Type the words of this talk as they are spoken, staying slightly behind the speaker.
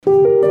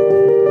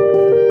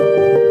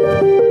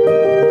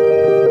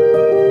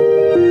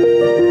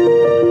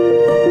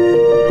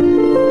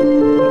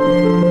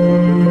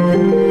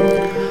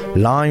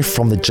Live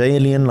from the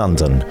JLE in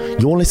London,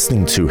 you're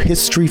listening to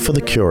History for the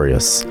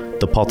Curious,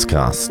 the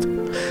podcast.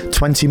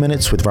 20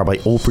 minutes with Rabbi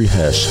Aubrey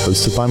Hirsch,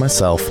 hosted by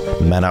myself,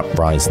 Menat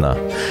Reisner.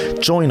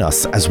 Join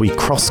us as we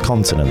cross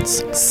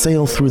continents,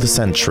 sail through the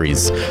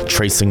centuries,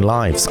 tracing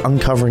lives,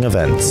 uncovering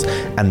events,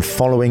 and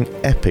following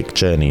epic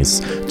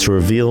journeys to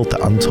reveal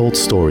the untold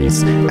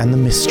stories and the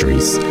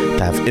mysteries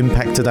that have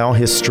impacted our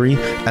history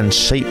and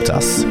shaped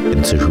us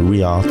into who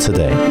we are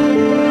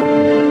today.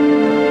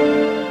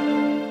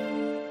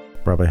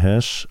 Rabbi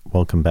Hirsch,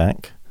 welcome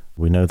back.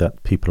 We know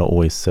that people are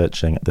always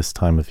searching at this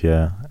time of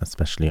year,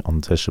 especially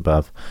on Tisha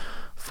B'Av,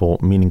 for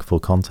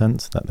meaningful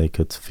content that they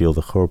could feel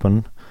the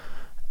Churban.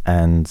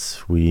 And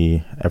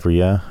we, every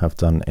year, have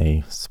done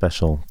a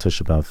special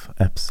Tisha B'Av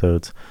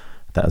episode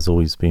that has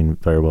always been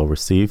very well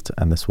received,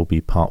 and this will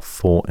be part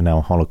 4 in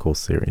our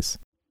Holocaust series.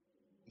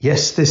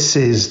 Yes, this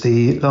is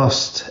the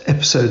last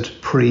episode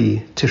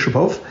pre-Tisha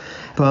B'Av.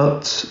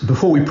 But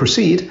before we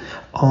proceed,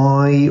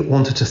 I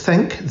wanted to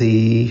thank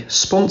the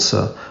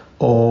sponsor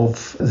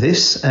of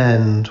this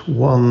and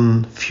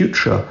one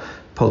future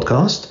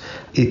podcast.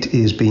 It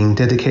is being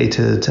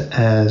dedicated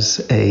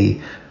as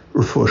a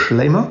refuah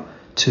shlema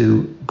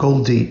to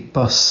Goldie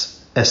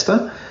Bus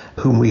Esther,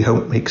 whom we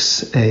hope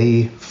makes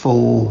a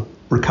full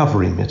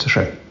recovery,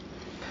 Mitzvah.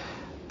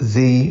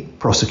 The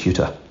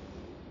Prosecutor.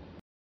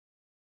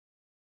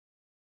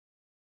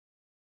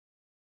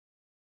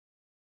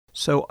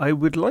 So I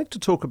would like to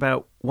talk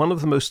about one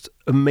of the most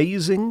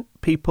amazing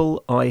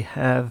people I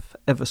have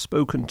ever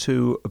spoken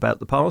to about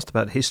the past,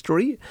 about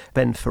history,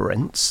 Ben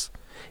Ferencz.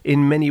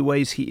 In many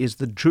ways, he is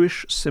the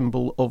Jewish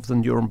symbol of the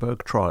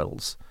Nuremberg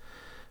trials.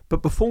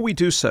 But before we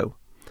do so,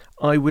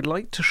 I would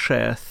like to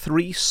share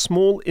 3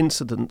 small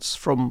incidents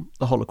from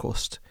the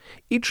Holocaust.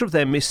 Each of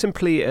them is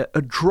simply a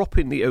drop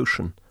in the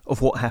ocean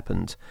of what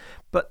happened,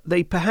 but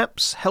they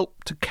perhaps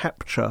help to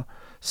capture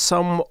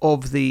some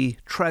of the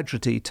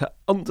tragedy to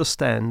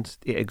understand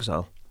the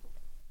exile.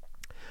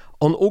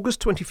 On August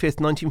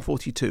 25th,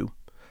 1942,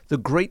 the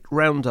Great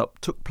Roundup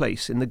took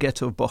place in the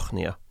ghetto of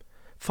Bochnia.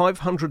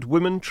 500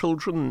 women,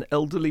 children and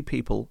elderly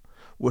people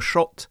were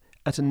shot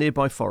at a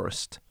nearby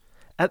forest.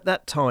 At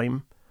that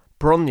time,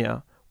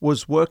 Bronya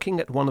was working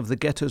at one of the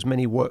ghetto's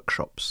many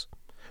workshops.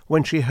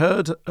 When she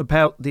heard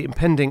about the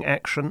impending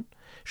action,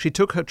 she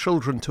took her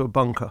children to a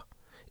bunker,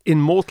 in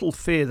mortal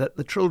fear that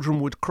the children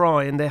would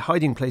cry and their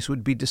hiding place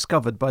would be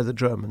discovered by the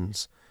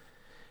Germans.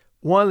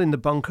 While in the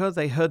bunker,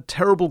 they heard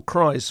terrible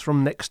cries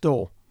from next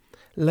door.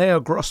 Leah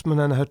Grossman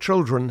and her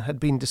children had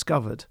been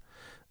discovered.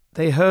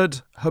 They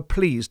heard her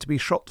pleas to be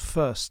shot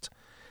first.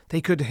 They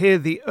could hear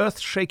the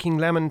earth-shaking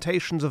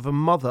lamentations of a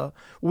mother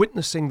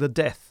witnessing the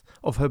death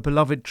of her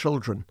beloved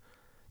children.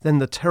 Then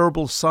the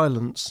terrible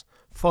silence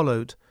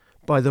followed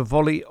by the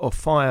volley of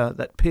fire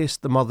that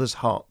pierced the mother's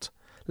heart.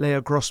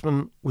 Leah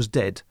Grossman was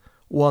dead,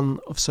 one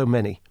of so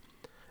many.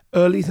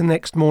 Early the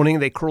next morning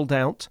they crawled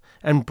out,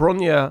 and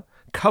Bronya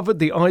covered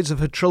the eyes of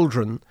her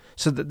children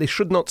so that they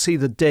should not see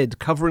the dead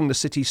covering the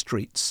city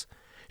streets.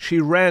 She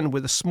ran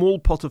with a small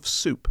pot of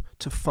soup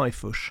to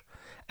Feifush.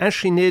 As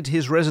she neared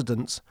his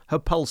residence, her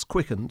pulse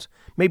quickened.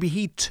 Maybe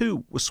he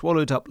too was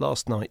swallowed up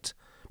last night.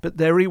 But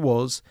there he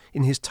was,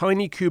 in his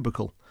tiny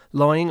cubicle,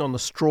 lying on a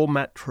straw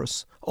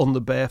mattress on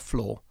the bare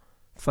floor.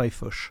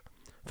 Feifush.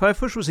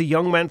 Feifush was a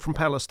young man from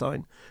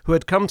Palestine who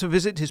had come to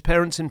visit his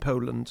parents in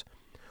Poland.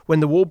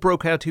 When the war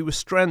broke out, he was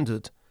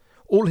stranded.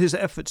 All his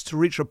efforts to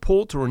reach a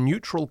port or a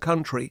neutral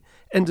country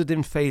ended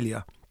in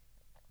failure.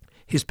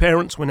 His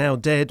parents were now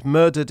dead,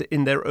 murdered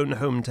in their own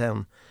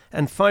hometown,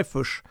 and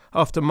Feifush,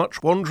 after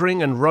much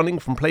wandering and running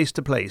from place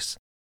to place,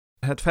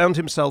 had found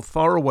himself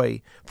far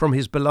away from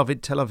his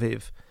beloved Tel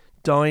Aviv,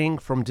 dying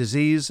from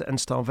disease and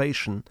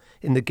starvation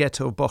in the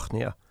ghetto of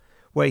Bochnia,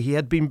 where he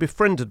had been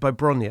befriended by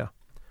Bronya.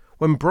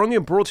 When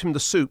Bronya brought him the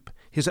soup,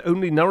 his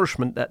only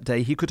nourishment that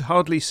day, he could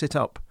hardly sit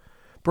up.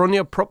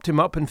 Bronya propped him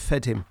up and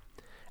fed him.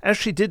 As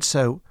she did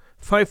so,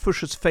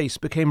 Feifush's face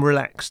became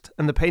relaxed,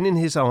 and the pain in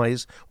his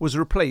eyes was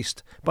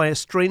replaced by a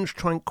strange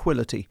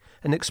tranquility,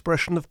 an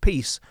expression of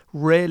peace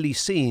rarely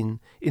seen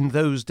in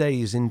those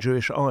days in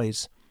Jewish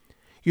eyes.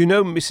 You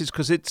know, Mrs.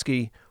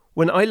 Kozycki,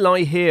 when I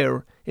lie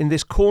here in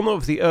this corner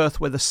of the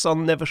earth where the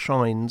sun never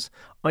shines,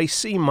 I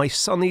see my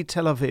sunny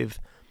Tel Aviv,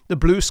 the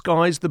blue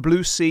skies, the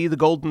blue sea, the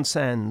golden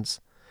sands.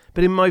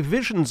 But in my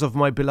visions of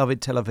my beloved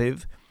Tel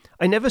Aviv,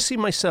 I never see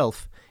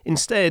myself.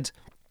 Instead,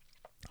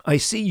 I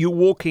see you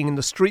walking in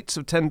the streets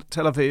of Tel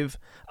Aviv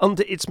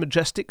under its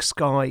majestic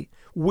sky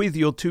with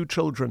your 2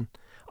 children.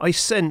 I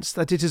sense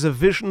that it is a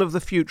vision of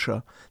the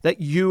future,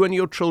 that you and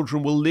your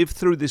children will live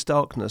through this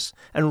darkness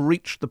and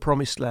reach the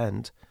promised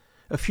land.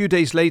 A few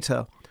days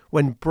later,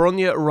 when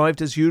Bronya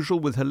arrived as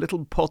usual with her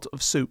little pot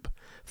of soup,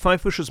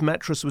 Feifush's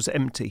mattress was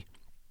empty.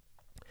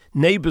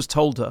 Neighbours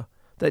told her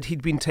that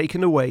he'd been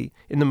taken away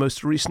in the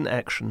most recent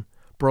action.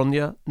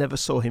 Bronya never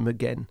saw him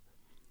again.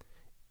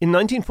 In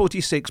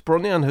 1946,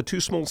 Bronya and her 2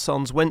 small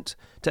sons went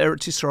to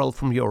Eretz Yisrael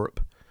from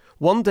Europe.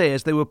 One day,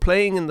 as they were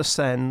playing in the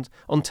sand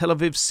on Tel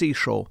Aviv's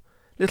seashore,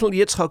 little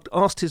Yitzchak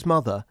asked his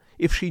mother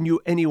if she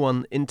knew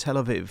anyone in Tel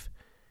Aviv.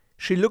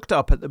 She looked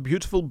up at the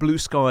beautiful blue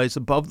skies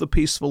above the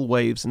peaceful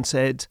waves and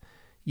said,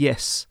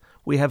 "Yes,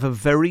 we have a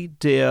very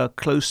dear,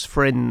 close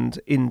friend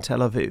in Tel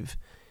Aviv.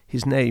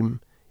 His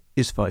name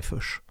is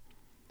Feifush."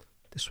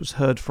 This was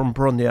heard from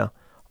Bronya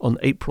on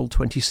April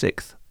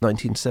 26,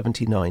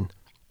 1979.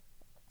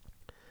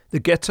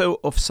 The Ghetto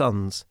of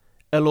Sons,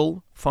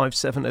 Elul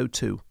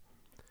 5702.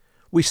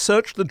 We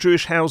searched the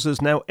Jewish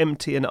houses now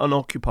empty and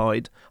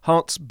unoccupied,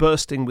 hearts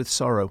bursting with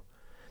sorrow.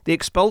 The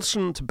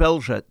expulsion to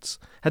Belzec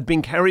had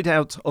been carried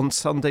out on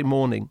Sunday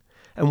morning,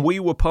 and we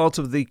were part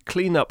of the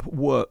clean-up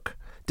work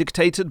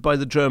dictated by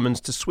the Germans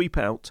to sweep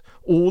out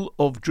all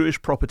of Jewish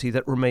property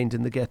that remained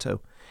in the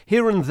ghetto.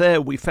 Here and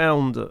there we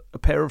found a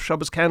pair of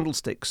Shabbos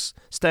candlesticks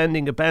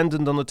standing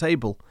abandoned on a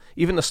table,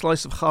 even a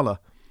slice of challah.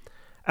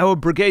 Our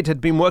brigade had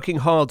been working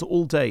hard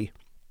all day.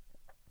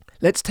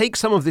 "Let's take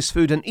some of this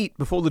food and eat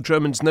before the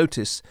Germans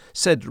notice,"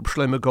 said Reb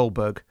Shlomo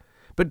Goldberg.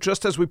 But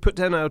just as we put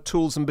down our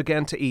tools and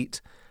began to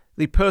eat,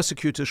 the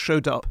persecutors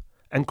showed up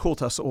and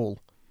caught us all.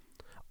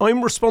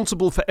 "I'm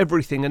responsible for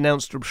everything,"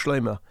 announced Reb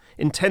Shlomo,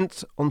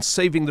 intent on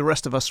saving the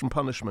rest of us from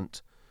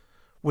punishment.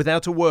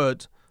 Without a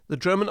word, the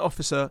German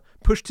officer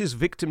pushed his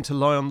victim to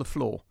lie on the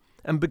floor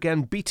and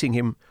began beating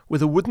him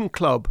with a wooden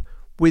club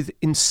with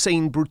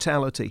insane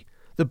brutality.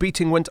 The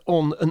beating went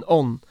on, and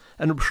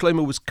Reb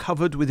Shlomo was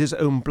covered with his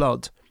own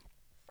blood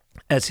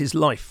as his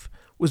life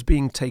was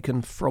being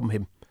taken from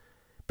him.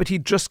 But he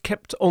just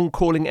kept on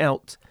calling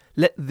out,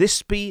 "Let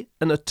this be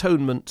an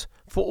atonement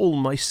for all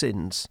my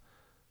sins."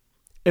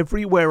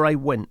 Everywhere I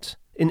went,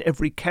 in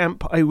every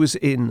camp I was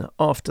in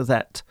after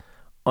that,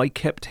 I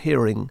kept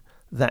hearing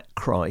that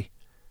cry.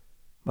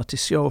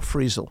 Matisyahu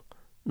Friesel,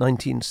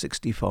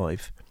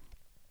 1965.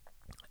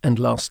 And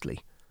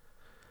lastly,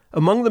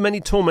 among the many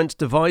torments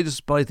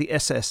devised by the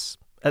SS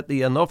at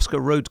the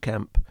Janowska road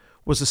camp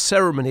was a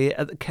ceremony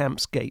at the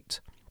camp's gate.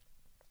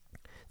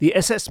 The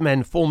SS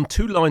men formed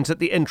two lines at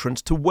the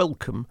entrance to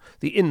welcome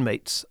the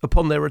inmates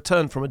upon their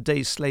return from a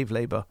day's slave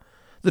labour.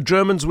 The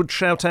Germans would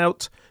shout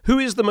out, "Who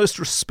is the most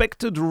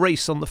respected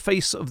race on the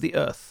face of the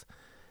earth?"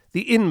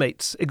 The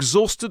inmates,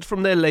 exhausted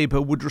from their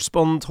labour, would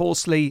respond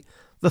hoarsely,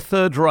 "The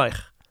Third Reich."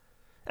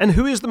 "And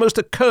who is the most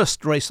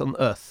accursed race on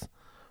earth?"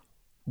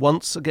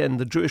 Once again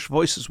the Jewish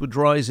voices would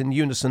rise in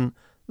unison,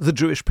 "The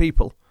Jewish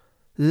people."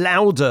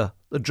 "Louder,"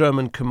 the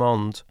German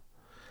command.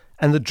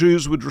 And the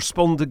Jews would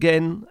respond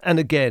again and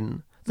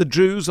again, "The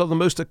Jews are the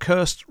most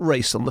accursed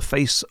race on the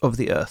face of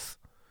the earth."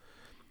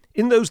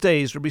 In those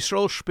days, Rabbi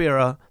Yisrael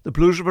Shpira, the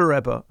Bluzhever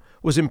Rebbe,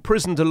 was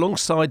imprisoned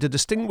alongside a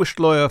distinguished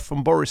lawyer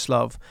from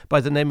Borislav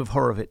by the name of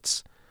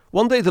Horovitz.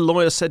 One day the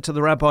lawyer said to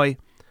the rabbi,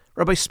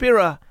 "Rabbi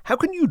Shpira, how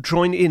can you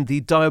join in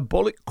the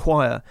diabolic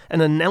choir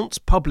and announce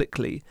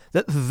publicly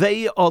that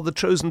they are the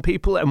chosen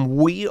people and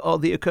we are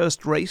the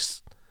accursed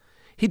race?"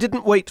 He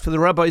didn't wait for the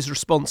rabbi's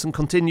response and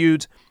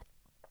continued,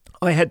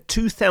 "I had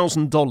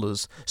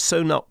 $2,000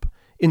 sewn up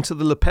into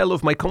the lapel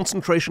of my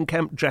concentration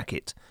camp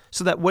jacket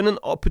so that when an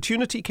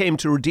opportunity came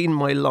to redeem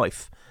my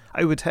life,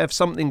 I would have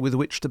something with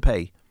which to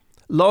pay.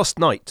 Last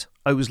night,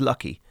 I was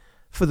lucky.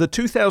 For the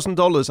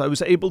 $2,000, I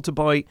was able to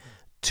buy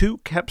 2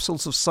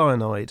 capsules of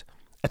cyanide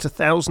at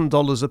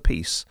 $1,000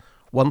 apiece,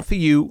 one for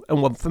you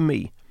and one for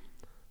me."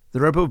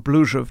 The Rebbe of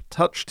Bluzhev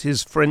touched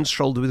his friend's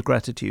shoulder with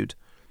gratitude.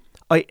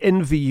 "I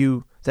envy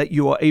you that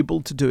you are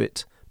able to do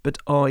it, but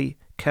I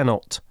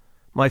cannot.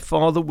 My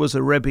father was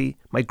a Rebbe,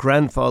 my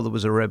grandfather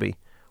was a Rebbe.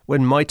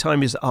 When my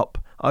time is up,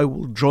 I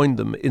will join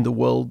them in the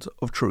world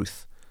of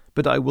truth.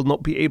 But I will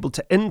not be able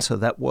to enter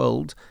that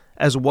world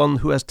as one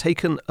who has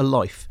taken a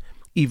life,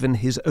 even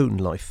his own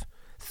life.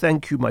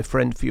 Thank you, my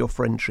friend, for your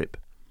friendship."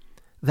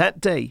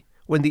 That day,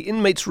 when the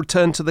inmates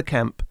returned to the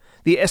camp,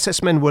 the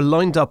SS men were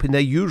lined up in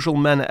their usual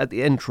manner at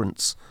the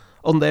entrance.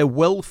 On their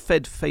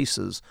well-fed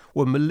faces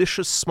were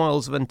malicious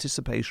smiles of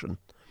anticipation.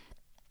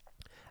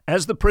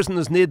 As the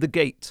prisoners neared the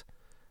gate,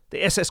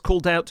 the SS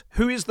called out,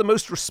 "Who is the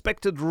most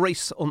respected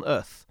race on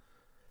earth?"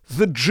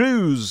 "The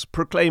Jews,"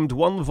 proclaimed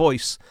one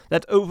voice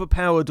that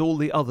overpowered all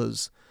the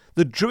others.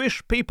 "The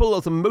Jewish people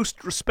are the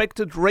most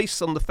respected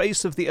race on the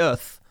face of the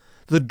earth.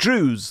 The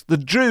Jews, the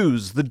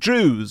Jews, the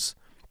Jews."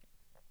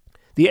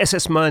 The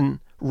SS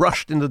men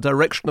rushed in the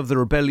direction of the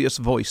rebellious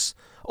voice.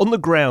 On the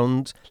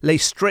ground lay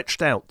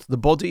stretched out the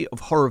body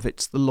of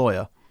Horovitz, the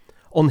lawyer.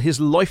 On his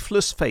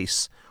lifeless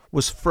face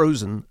was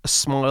frozen a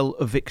smile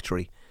of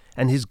victory,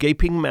 and his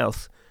gaping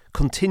mouth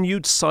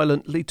continued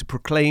silently to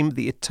proclaim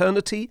the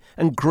eternity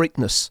and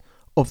greatness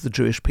of the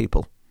Jewish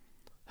people.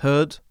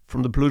 Heard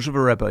from the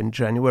Bluzhever Rebbe in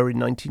January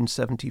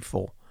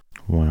 1974.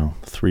 Wow,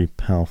 3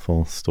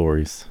 powerful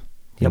stories.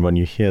 Yep. And when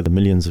you hear the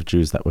millions of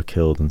Jews that were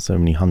killed and so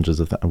many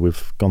hundreds of that,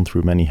 we've gone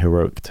through many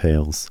heroic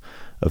tales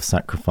of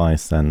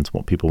sacrifice and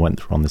what people went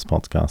through on this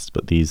podcast,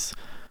 but these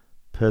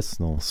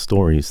personal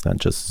stories that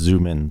just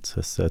zoom in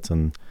to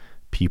certain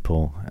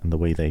people and the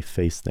way they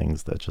face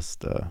things, they're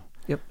just...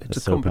 Yep, it's a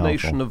so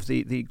combination powerful. of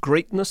the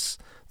greatness,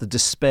 the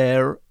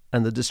despair,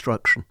 and the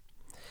destruction.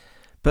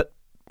 But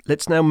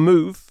let's now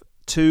move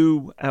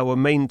to our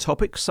main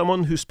topic,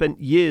 someone who spent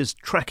years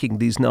tracking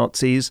these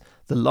Nazis,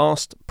 the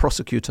last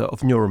prosecutor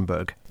of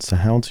Nuremberg. So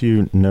how do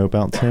you know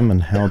about him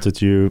and how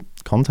did you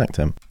contact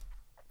him?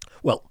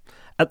 Well,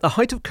 at the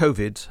height of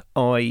COVID,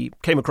 I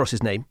came across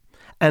his name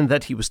and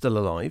that he was still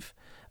alive,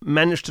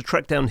 managed to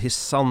track down his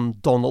son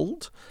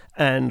Donald,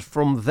 and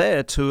from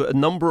there to a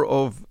number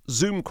of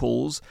Zoom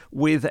calls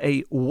with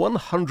a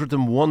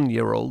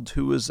 101-year-old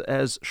who was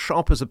as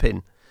sharp as a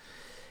pin.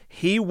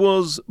 He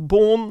was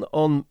born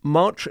on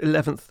March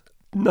 11th,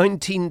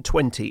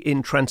 1920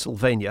 in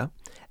Transylvania,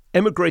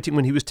 emigrating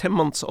when he was 10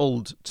 months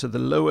old to the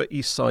Lower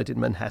East Side in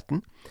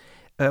Manhattan.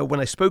 When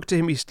I spoke to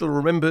him, he still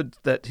remembered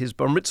that his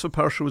bar mitzvah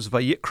parsha was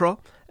Vayikra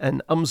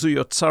and Amzu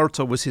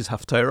Yotzarta was his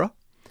Haftarah.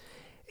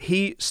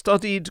 He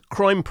studied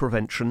crime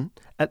prevention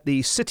at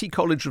the City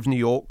College of New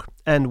York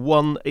and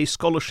won a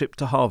scholarship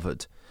to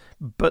Harvard.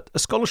 But a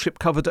scholarship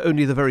covered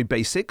only the very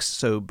basics,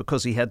 so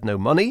because he had no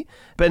money,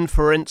 Ben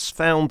Ferencz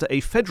found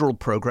a federal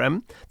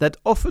program that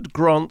offered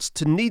grants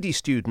to needy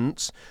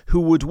students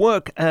who would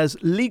work as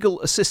legal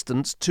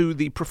assistants to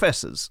the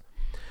professors.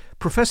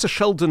 Professor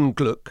Sheldon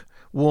Gluck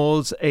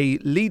was a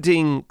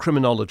leading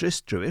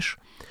criminologist, Jewish,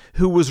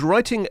 who was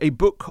writing a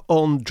book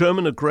on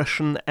German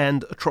aggression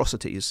and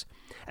atrocities.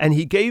 And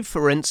he gave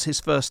Ferencz his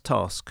first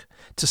task,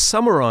 to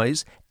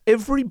summarize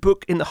every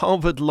book in the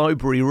Harvard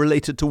Library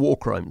related to war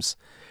crimes,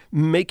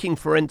 making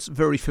Ferencz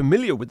very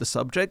familiar with the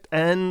subject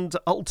and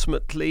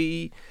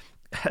ultimately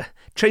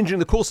changing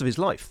the course of his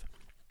life.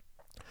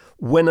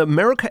 When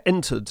America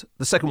entered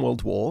the Second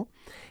World War,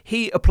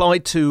 he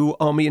applied to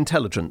Army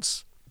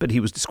intelligence, but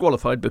he was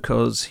disqualified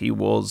because he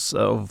was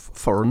of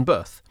foreign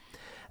birth.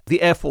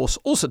 The Air Force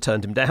also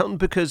turned him down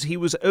because he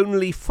was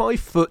only 5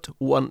 foot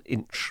 1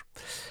 inch.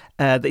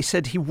 They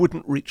said he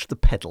wouldn't reach the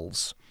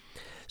pedals.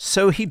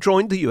 So he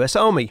joined the US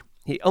Army.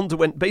 He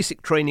underwent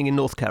basic training in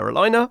North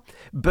Carolina,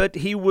 but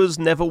he was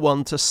never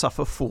one to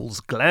suffer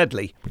fools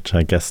gladly. Which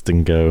I guess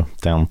didn't go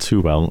down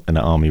too well in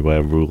an army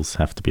where rules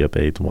have to be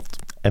obeyed,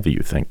 whatever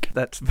you think.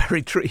 That's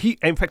very true.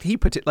 In fact, he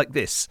put it like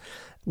this.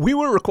 We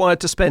were required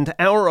to spend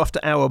hour after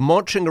hour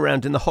marching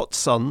around in the hot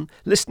sun,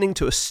 listening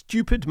to a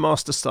stupid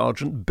master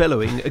sergeant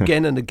bellowing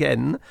again and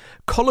again,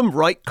 column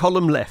right,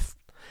 column left.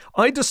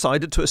 I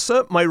decided to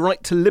assert my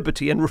right to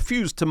liberty and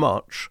refused to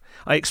march.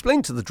 I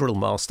explained to the drill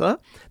master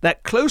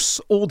that close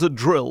order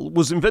drill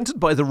was invented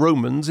by the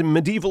Romans in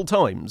medieval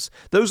times.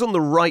 Those on the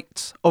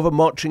right of a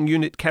marching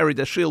unit carried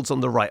their shields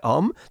on the right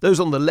arm, those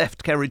on the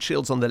left carried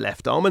shields on the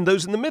left arm, and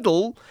those in the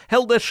middle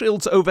held their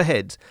shields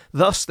overhead.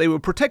 Thus they were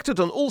protected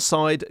on all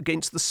sides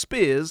against the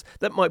spears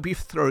that might be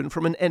thrown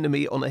from an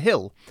enemy on a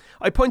hill.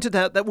 I pointed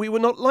out that we were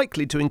not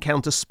likely to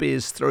encounter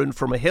spears thrown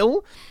from a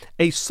hill.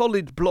 A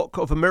solid block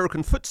of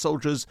American foot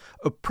soldiers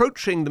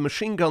approaching the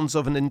machine guns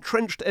of an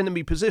entrenched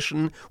enemy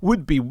position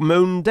would be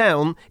mown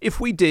down if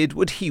we did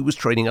what he was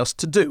training us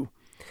to do.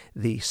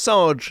 The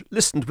Sarge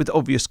listened with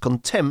obvious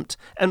contempt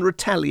and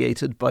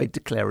retaliated by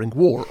declaring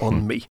war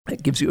on me.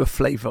 It gives you a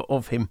flavour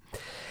of him.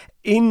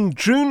 In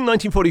June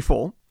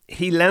 1944,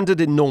 he landed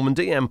in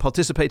Normandy and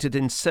participated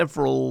in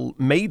several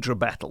major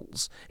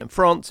battles in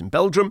France and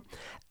Belgium.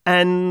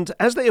 And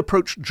as they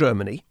approached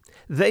Germany,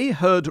 they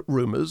heard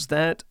rumours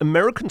that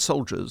American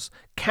soldiers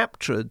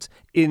captured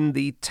in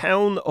the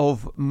town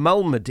of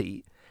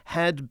Malmedy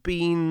had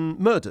been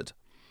murdered.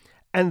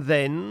 And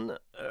then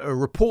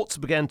reports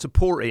began to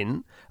pour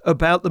in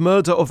about the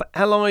murder of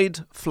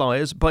Allied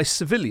flyers by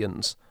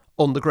civilians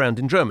on the ground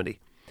in Germany.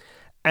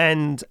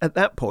 And at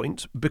that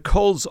point,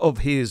 because of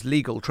his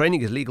legal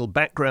training, his legal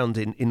background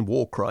in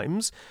war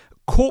crimes,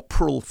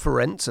 Corporal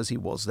Ferencz, as he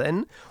was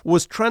then,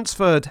 was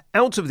transferred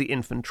out of the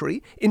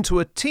infantry into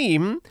a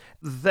team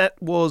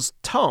that was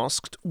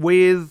tasked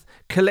with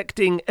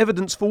collecting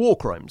evidence for war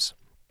crimes.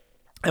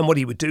 And what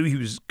he would do, he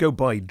would go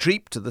by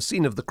jeep to the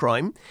scene of the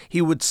crime.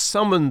 He would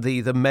summon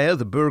the mayor,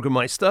 the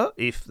Bürgermeister,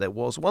 if there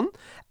was one,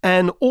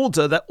 and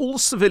order that all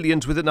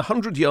civilians within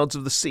 100 yards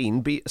of the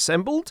scene be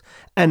assembled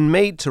and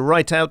made to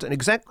write out an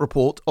exact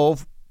report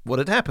of what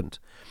had happened.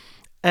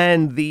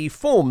 And the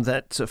form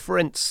that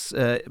Ferencz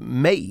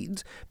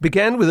made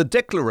began with a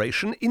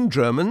declaration in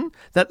German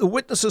that the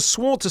witnesses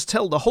swore to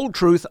tell the whole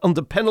truth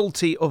under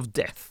penalty of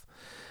death.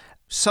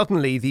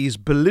 Suddenly, these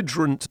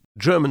belligerent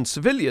German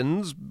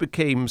civilians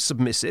became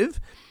submissive,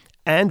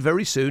 and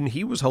very soon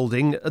he was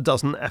holding a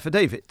dozen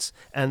affidavits,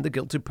 and the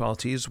guilty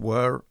parties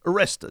were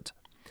arrested.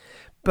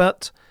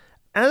 But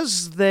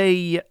as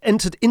they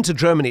entered into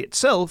Germany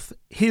itself,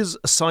 his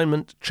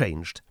assignment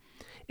changed.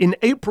 In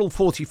April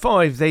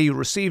 1945, they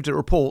received a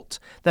report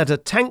that a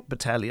tank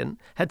battalion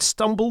had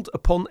stumbled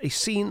upon a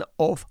scene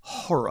of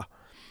horror.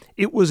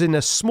 It was in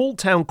a small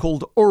town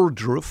called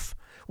Ohrdruf,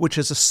 which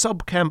is a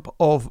sub-camp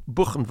of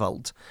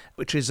Buchenwald,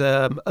 which is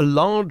a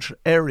large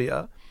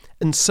area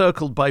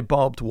encircled by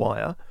barbed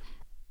wire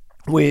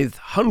with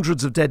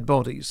hundreds of dead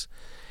bodies.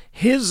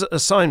 His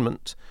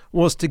assignment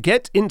was to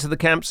get into the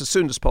camps as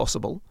soon as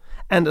possible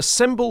and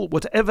assemble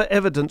whatever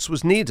evidence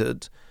was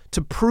needed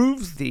to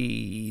prove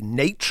the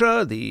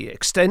nature, the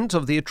extent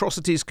of the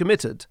atrocities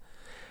committed.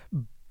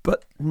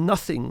 But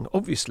nothing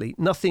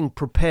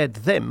prepared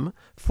them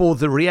for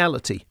the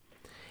reality.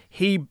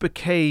 He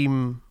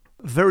became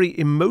very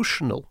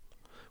emotional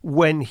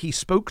when he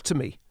spoke to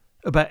me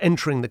about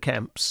entering the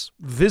camps,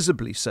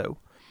 visibly so.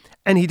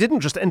 And he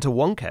didn't just enter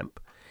one camp.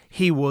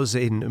 He was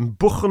in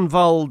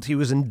Buchenwald, he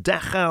was in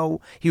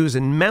Dachau, he was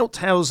in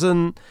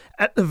Mauthausen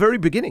at the very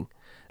beginning.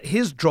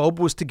 His job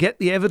was to get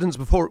the evidence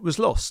before it was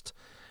lost.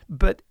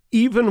 But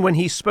even when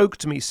he spoke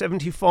to me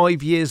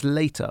 75 years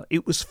later,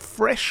 it was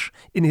fresh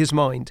in his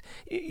mind.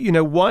 You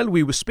know, while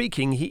we were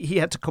speaking, he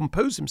had to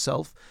compose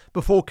himself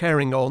before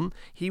carrying on.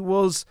 He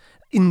was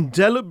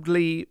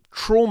indelibly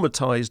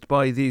traumatized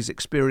by these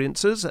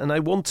experiences, and I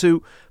want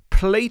to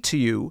play to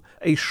you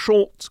a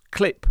short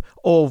clip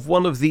of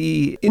one of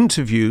the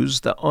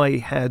interviews that I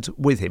had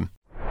with him.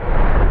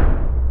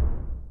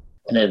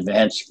 An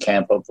advanced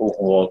camp of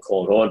Buchenwald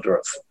called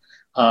Ohrdruf.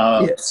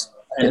 Yes.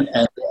 And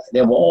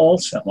they were all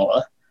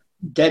similar.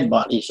 Dead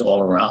bodies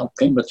all around,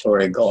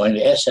 crematory going,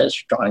 the SS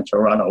trying to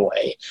run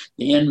away,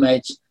 the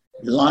inmates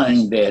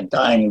lying there,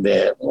 dying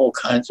there, all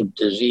kinds of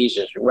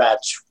diseases,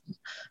 rats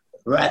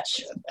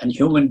and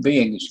human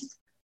beings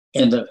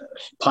in the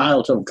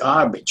piles of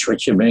garbage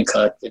which had been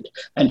collected,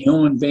 and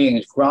human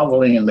beings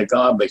groveling in the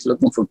garbage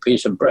looking for a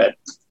piece of bread.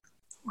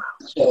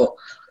 So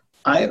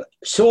I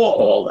saw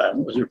all that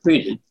and was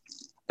repeated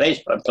place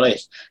by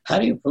place. How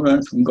do you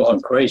prevent from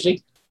going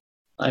crazy?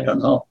 I don't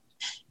know.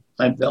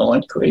 My bill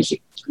went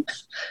crazy.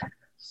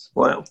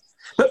 Wow.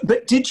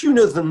 But did you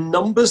know the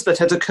numbers that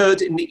had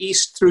occurred in the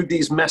East through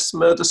these mass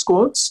murder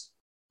squads?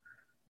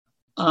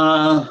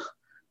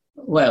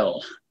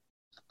 Well,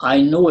 I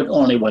knew it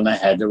only when I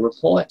had the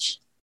reports.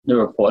 The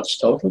reports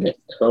totaled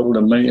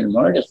 1 million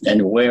murders,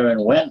 and where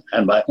and when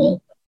and by whom.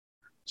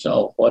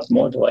 So what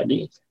more do I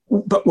need?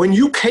 But when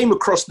you came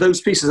across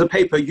those pieces of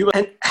paper,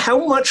 and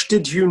how much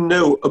did you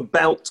know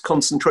about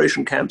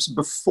concentration camps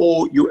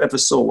before you ever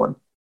saw one?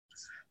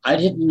 I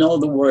didn't know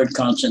the word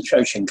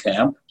concentration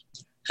camp,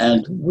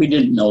 and we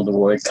didn't know the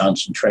word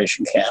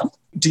concentration camp.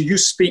 Do you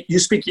speak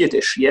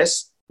Yiddish,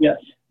 yes? Yeah.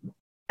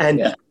 And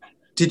yeah.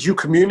 Did you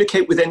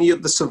communicate with any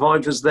of the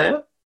survivors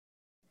there?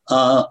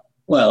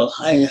 Well,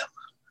 I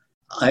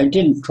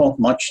didn't talk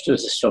much to the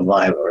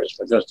survivors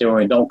because they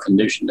were in no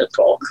condition to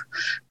talk,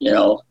 you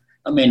know.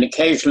 I mean,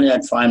 occasionally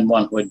I'd find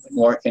one who had been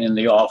working in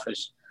the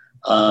office,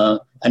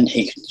 and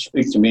he could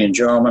speak to me in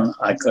German.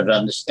 I could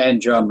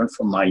understand German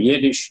from my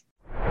Yiddish.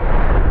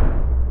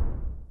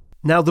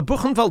 Now, the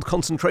Buchenwald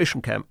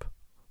concentration camp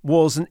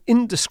was an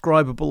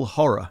indescribable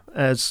horror,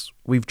 as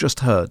we've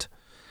just heard.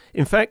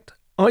 In fact,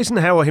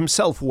 Eisenhower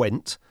himself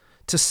went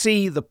to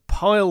see the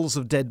piles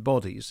of dead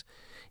bodies.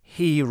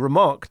 He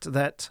remarked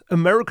that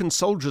American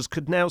soldiers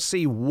could now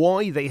see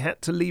why they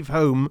had to leave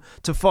home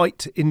to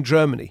fight in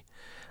Germany.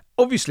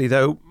 Obviously,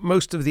 though,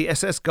 most of the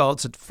SS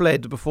guards had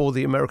fled before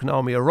the American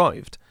army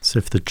arrived. So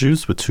if the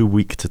Jews were too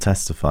weak to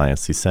testify,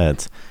 as he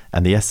said,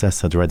 and the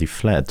SS had already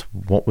fled,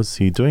 what was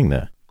he doing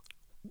there?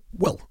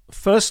 Well,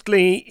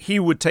 firstly, he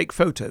would take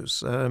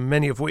photos,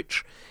 many of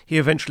which he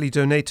eventually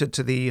donated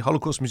to the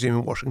Holocaust Museum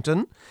in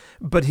Washington.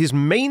 But his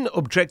main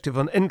objective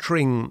on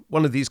entering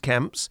one of these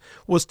camps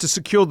was to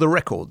secure the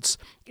records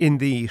in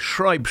the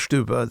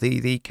Schreibstube,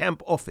 the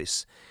camp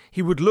office.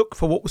 He would look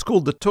for what was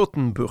called the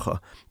Totenbücher,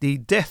 the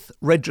death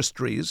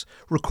registries,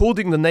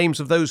 recording the names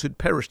of those who'd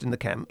perished in the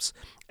camps.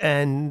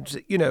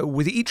 And, you know,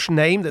 with each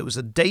name there was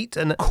a date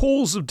and a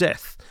cause of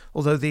death,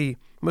 although the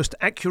most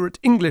accurate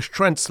English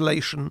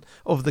translation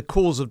of the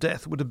cause of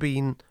death would have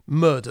been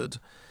murdered.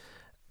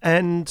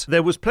 And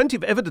there was plenty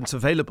of evidence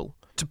available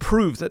to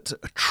prove that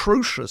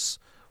atrocious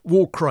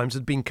war crimes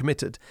had been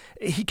committed.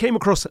 He came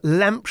across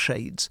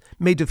lampshades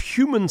made of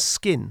human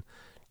skin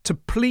to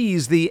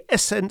please the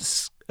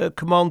SS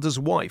commander's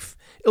wife,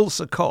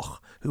 Ilse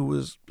Koch, who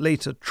was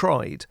later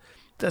tried.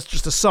 That's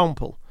just a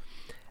sample.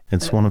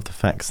 It's one of the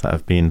facts that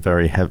have been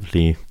very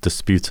heavily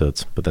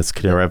disputed, but there's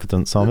clear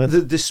evidence of it.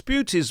 The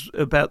dispute is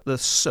about the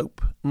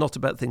soap, not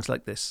about things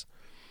like this.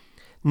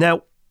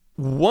 Now,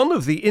 one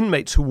of the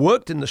inmates who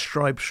worked in the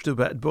Schreibstube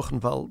at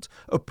Buchenwald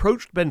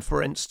approached Ben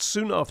Ferencz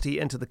soon after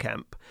he entered the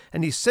camp,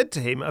 and he said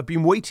to him, "I've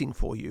been waiting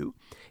for you."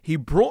 He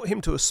brought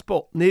him to a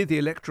spot near the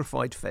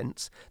electrified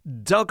fence,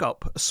 dug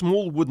up a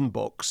small wooden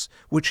box,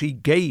 which he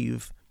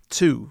gave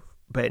to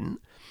Ben,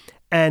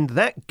 and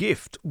that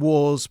gift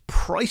was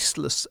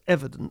priceless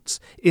evidence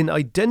in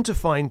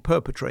identifying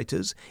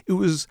perpetrators. It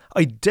was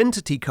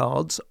identity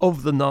cards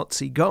of the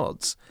Nazi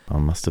guards. It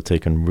must have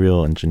taken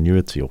real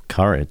ingenuity or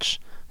courage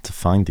to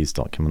find these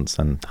documents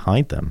and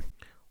hide them.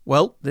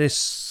 Well,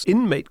 this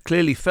inmate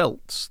clearly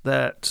felt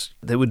that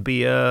there would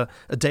be a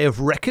day of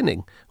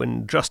reckoning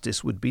when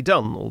justice would be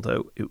done,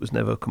 although it was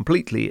never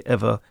completely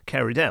ever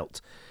carried out.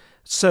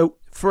 So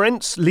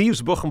Ferencz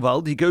leaves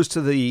Buchenwald, he goes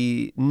to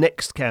the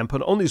next camp,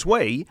 and on his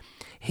way,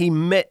 he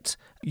met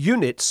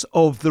units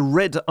of the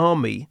Red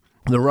Army,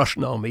 the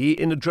Russian army,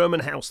 in a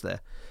German house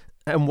there.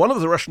 And one of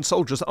the Russian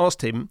soldiers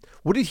asked him,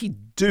 what did he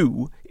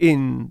do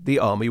in the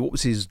army? What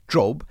was his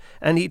job?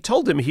 And he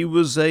told him he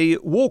was a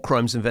war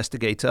crimes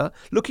investigator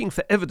looking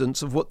for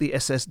evidence of what the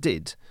SS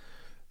did.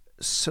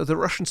 So the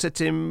Russian said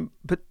to him,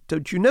 but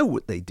don't you know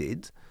what they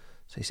did?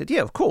 So he said,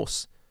 yeah, of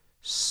course.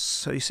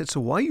 So he said, so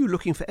why are you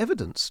looking for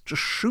evidence?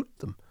 Just shoot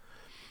them.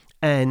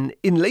 And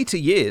in later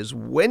years,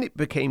 when it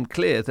became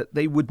clear that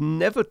they would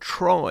never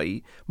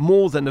try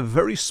more than a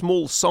very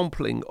small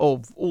sampling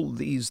of all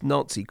these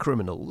Nazi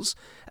criminals,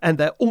 and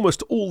that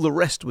almost all the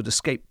rest would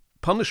escape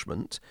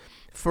punishment,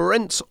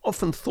 Ferencz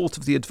often thought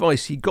of the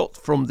advice he got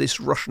from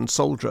this Russian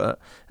soldier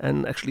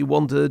and actually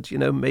wondered,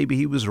 maybe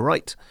he was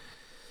right.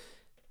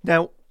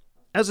 Now,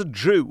 as a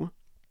Jew,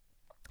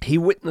 he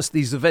witnessed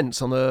these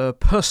events on a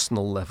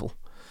personal level.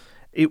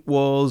 It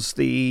was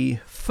the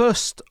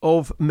 1st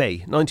of May,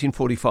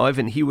 1945,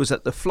 and he was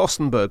at the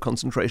Flossenburg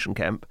concentration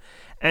camp,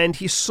 and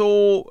he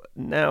saw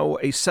now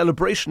a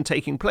celebration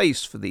taking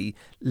place for the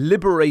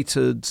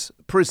liberated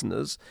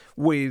prisoners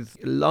with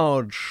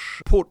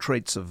large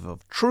portraits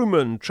of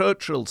Truman,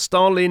 Churchill,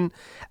 Stalin,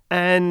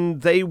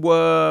 and they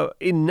were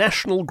in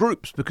national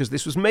groups because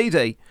this was May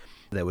Day.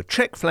 There were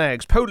Czech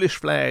flags, Polish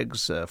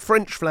flags,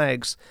 French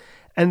flags,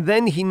 and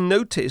then he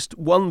noticed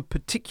one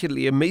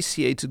particularly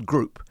emaciated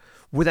group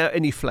without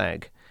any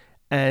flag.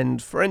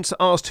 And Ferencz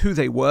asked who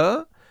they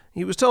were.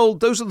 He was told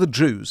those are the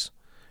Jews,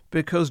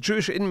 because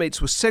Jewish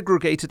inmates were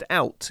segregated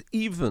out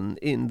even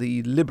in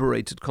the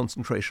liberated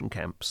concentration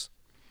camps.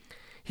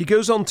 He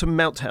goes on to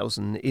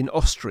Mauthausen in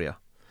Austria.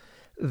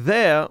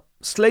 There,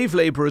 slave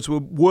labourers were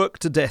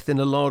worked to death in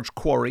a large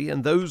quarry,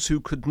 and those who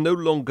could no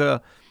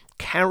longer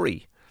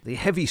carry the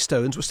heavy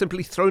stones were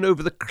simply thrown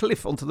over the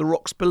cliff onto the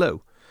rocks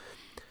below.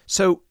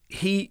 So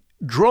he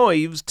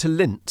drives to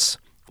Linz,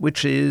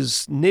 which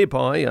is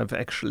nearby. I've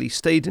actually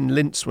stayed in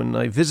Linz when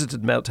I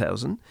visited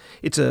Mauthausen.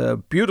 It's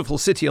a beautiful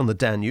city on the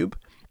Danube.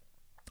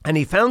 And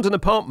he found an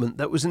apartment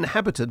that was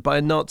inhabited by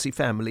a Nazi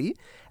family,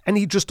 and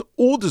he just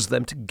orders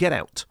them to get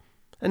out.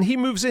 And he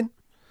moves in.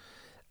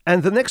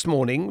 And the next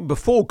morning,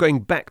 before going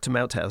back to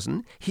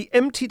Mauthausen, he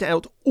emptied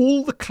out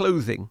all the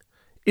clothing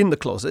in the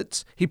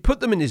closets, he put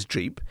them in his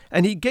jeep,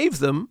 and he gave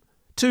them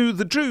to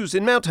the Jews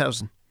in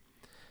Mauthausen.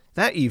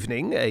 That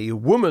evening, a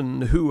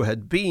woman who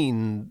had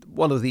been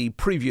one of the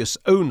previous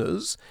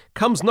owners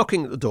comes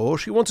knocking at the door.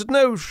 She wanted to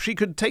know if she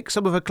could take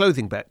some of her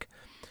clothing back.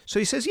 So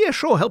he says, yeah,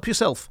 sure, help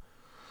yourself.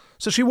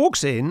 So she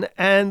walks in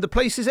and the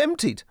place is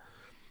emptied.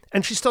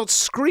 And she starts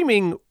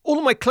screaming, all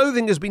of my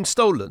clothing has been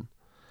stolen.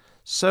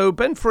 So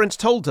Ben Ferencz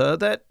told her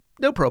that,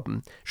 no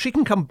problem, she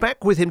can come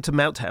back with him to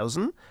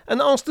Mauthausen and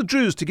ask the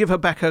Jews to give her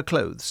back her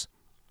clothes.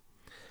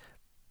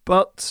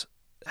 But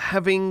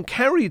having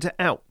carried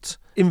out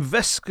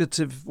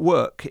investigative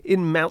work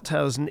in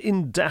Mauthausen,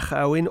 in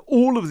Dachau, in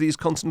all of these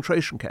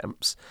concentration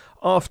camps,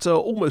 after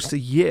almost a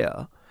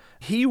year,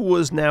 he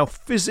was now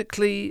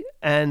physically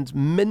and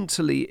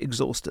mentally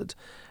exhausted.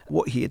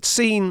 What he had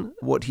seen,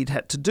 what he'd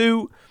had to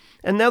do,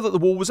 and now that the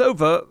war was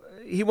over,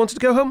 he wanted to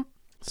go home.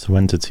 So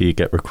when did he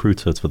get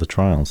recruited for the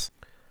trials?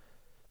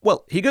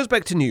 Well, he goes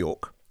back to New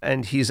York,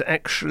 and he's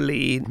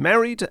actually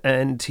married,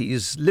 and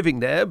he's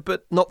living there,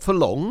 but not for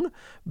long,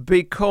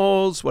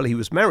 because, well, he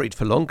was married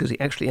for long, because he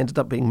actually ended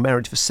up being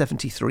married for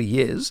 73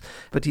 years,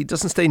 but he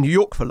doesn't stay in New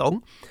York for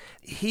long.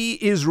 He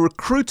is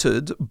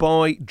recruited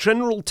by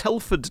General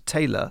Telford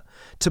Taylor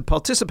to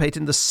participate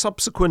in the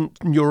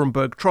subsequent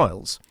Nuremberg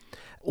trials.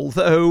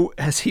 Although,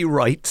 as he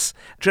writes,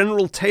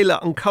 General Taylor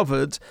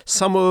uncovered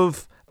some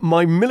of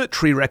my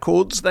military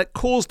records that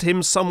caused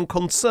him some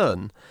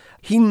concern.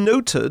 He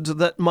noted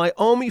that my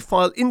army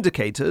file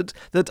indicated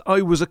that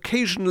I was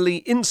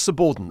occasionally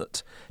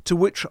insubordinate, to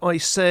which I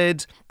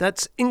said,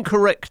 that's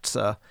incorrect,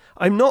 sir.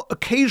 I'm not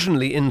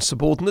occasionally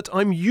insubordinate,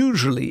 I'm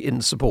usually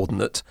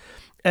insubordinate.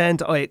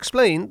 And I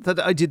explained that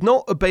I did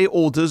not obey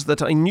orders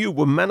that I knew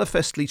were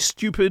manifestly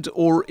stupid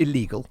or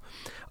illegal.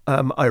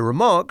 I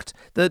remarked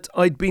that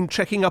I'd been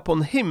checking up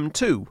on him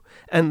too,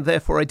 and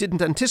therefore I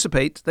didn't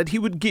anticipate that he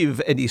would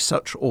give any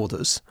such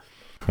orders.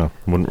 Well,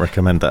 I wouldn't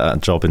recommend that at a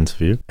job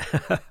interview.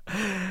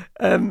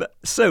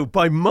 So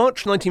by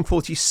March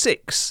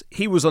 1946,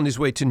 he was on his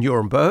way to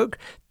Nuremberg.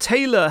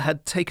 Taylor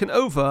had taken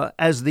over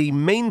as the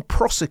main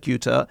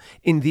prosecutor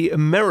in the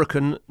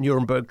American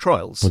Nuremberg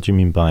trials. What do you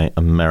mean by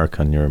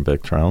American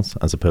Nuremberg trials,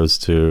 as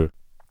opposed to...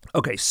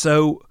 Okay,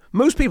 so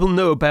most people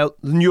know about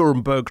the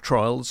Nuremberg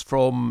trials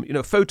from,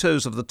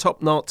 photos of the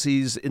top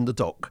Nazis in the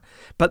dock.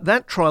 But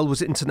that trial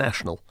was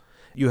international.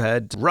 You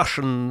had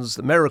Russians,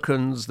 the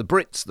Americans, the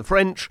Brits, the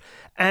French,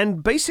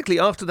 and basically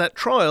after that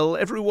trial,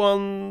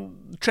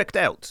 everyone checked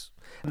out.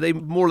 They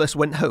more or less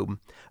went home.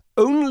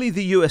 Only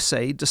the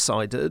USA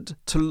decided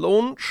to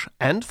launch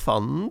and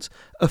fund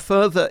a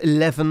further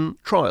 11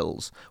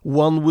 trials.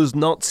 One was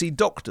Nazi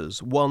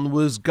doctors, one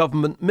was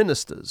government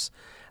ministers.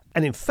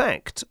 And in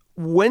fact,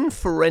 when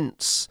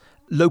Ferencz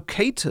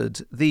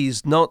located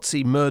these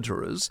Nazi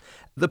murderers,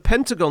 the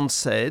Pentagon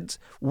said,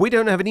 we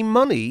don't have any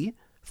money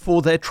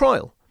for their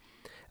trial.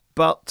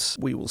 But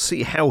we will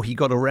see how he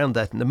got around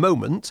that in a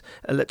moment.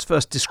 Let's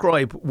first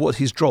describe what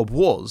his job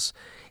was.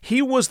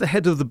 He was the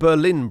head of the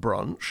Berlin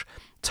branch.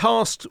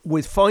 tasked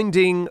with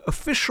finding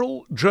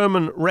official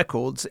German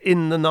records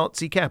in the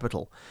Nazi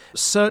capital,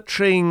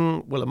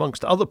 searching, well,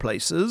 amongst other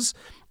places,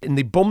 in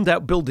the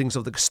bombed-out buildings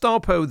of the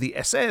Gestapo, the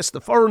SS,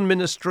 the Foreign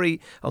Ministry,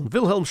 on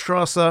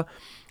Wilhelmstrasse.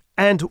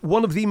 And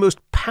one of the most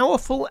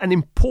powerful and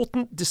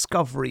important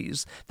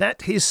discoveries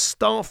that his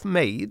staff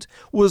made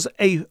was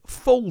a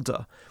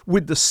folder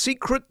with the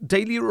secret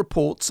daily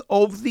reports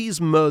of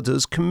these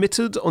murders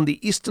committed on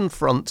the Eastern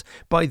Front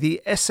by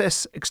the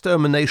SS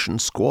extermination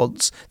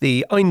squads,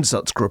 the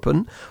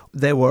Einsatzgruppen.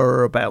 There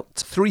were about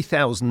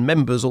 3,000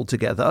 members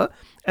altogether,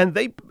 and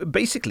they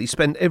basically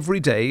spent every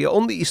day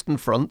on the Eastern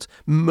Front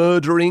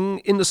murdering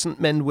innocent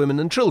men, women,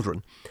 and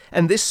children.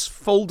 And this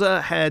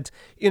folder had,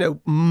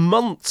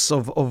 months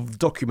of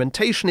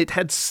documentation. It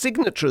had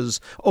signatures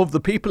of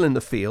the people in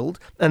the field,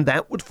 and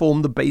that would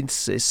form the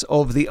basis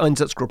of the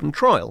Einsatzgruppen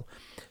trial.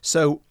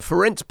 So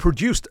Ferencz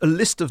produced a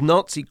list of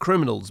Nazi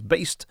criminals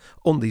based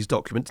on these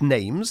documents,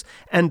 names,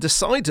 and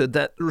decided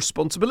that the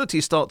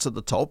responsibility starts at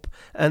the top,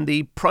 and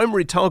the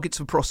primary targets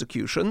for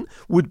prosecution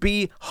would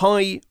be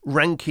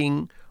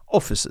high-ranking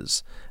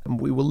officers. And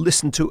we will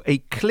listen to a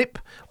clip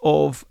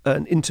of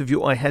an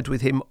interview I had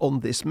with him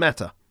on this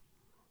matter.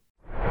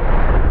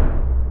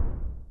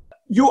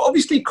 You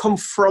obviously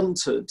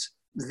confronted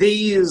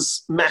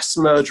these mass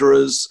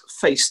murderers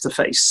face to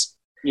face.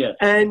 Yeah.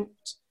 And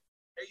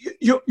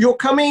you're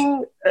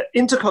coming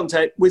into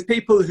contact with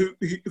people who,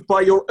 by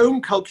your own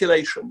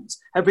calculations,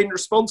 have been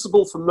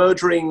responsible for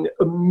murdering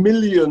 1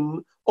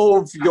 million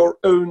of your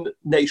own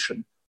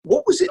nation.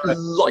 What was it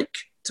like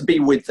to be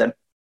with them?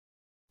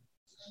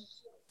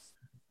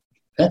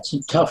 That's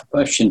a tough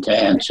question to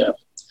answer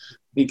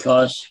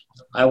because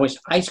I was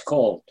ice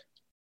cold.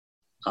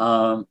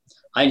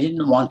 I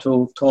didn't want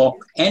to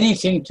talk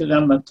anything to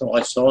them until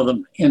I saw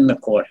them in the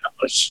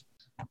courthouse.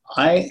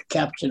 I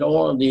captured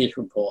all of these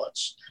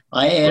reports.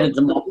 I added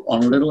them up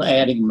on a little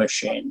adding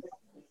machine.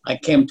 I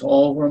came to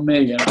over 1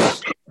 million.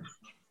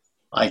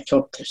 I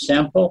took a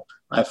sample.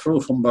 I flew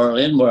from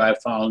Berlin, where I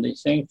found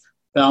these things,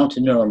 down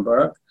to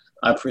Nuremberg.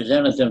 I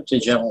presented them to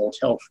General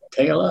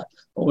Taylor,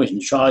 who was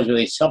in charge of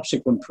the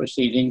subsequent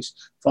proceedings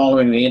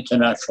following the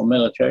International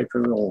Military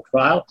Tribunal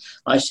trial.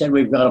 I said,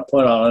 we've got to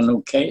put on a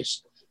new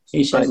case.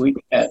 He said, we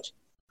can't.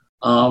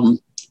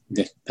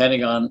 The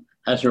Pentagon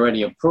has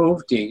already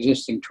approved the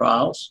existing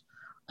trials,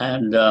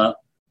 and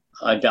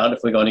I doubt if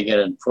we're going to get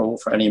it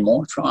approved for any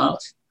more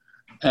trials.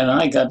 And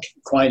I got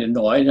quite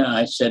annoyed, and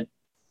I said,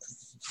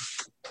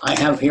 I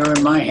have here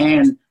in my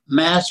hand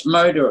mass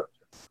murder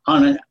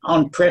on an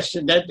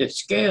unprecedented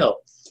scale.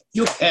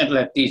 You can't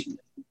let these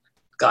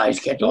guys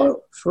get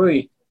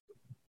free.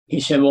 He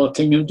said, well,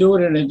 can you do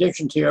it in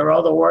addition to your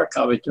other work?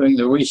 I was doing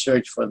the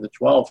research for the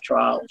 12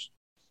 trials.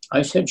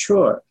 I said,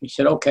 sure. He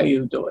said, okay,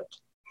 you do it.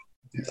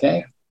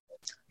 Okay?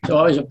 So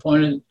I was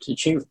appointed to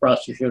chief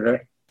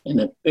prosecutor in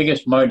the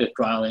biggest murder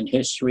trial in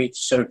history,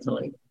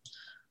 certainly.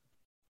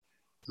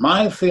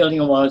 My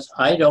feeling was,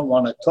 I don't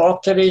want to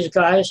talk to these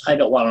guys. I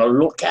don't want to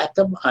look at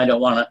them. I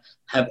don't want to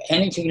have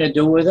anything to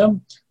do with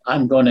them.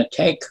 I'm going to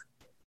take,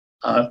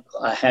 I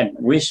had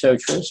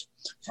researchers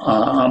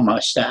on my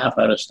staff.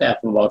 I had a staff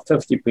of about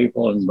 50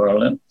 people in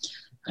Berlin.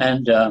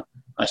 And I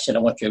said, I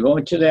want you to go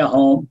into their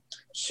home,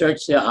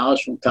 search their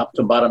house from top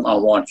to bottom. I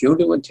want you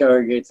to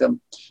interrogate them.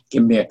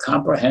 Give me a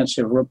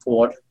comprehensive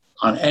report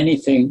on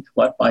anything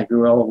what might be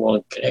relevant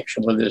in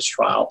connection with this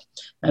trial.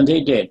 And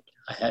they did.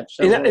 I had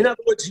in other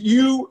words,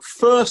 you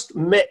first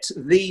met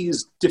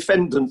these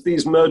defendants,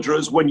 these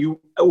murderers, when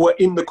you were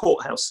in the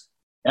courthouse.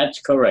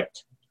 That's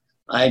correct.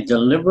 I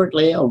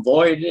deliberately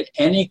avoided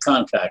any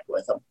contact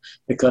with them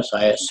because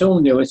I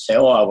assumed they would say,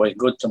 oh, I was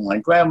good to my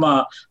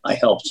grandma. I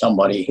helped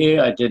somebody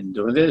here. I didn't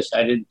do this.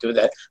 I didn't do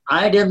that.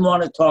 I didn't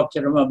want to talk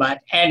to them about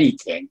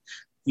anything.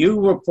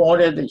 You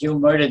reported that you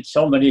murdered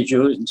so many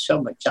Jews in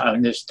so much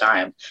time this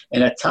time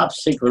in a top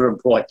secret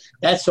report.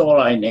 That's all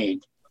I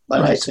need.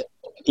 But I said,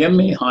 give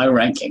me high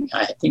ranking.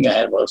 I think I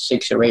had about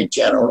 6 or 8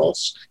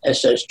 generals,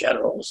 SS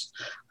generals.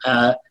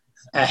 I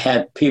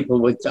had people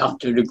with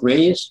doctor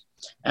degrees,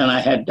 and I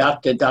had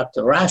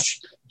Dr.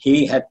 Rasch.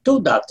 He had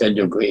 2 doctor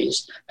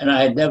degrees, and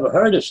I had never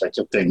heard of such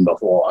a thing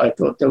before. I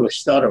thought they were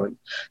stuttering.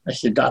 I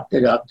said,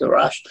 Dr.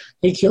 Rasch,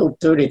 he killed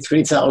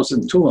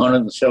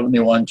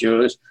 33,271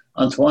 Jews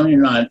on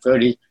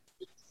 30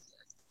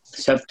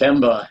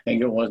 September, I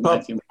think it was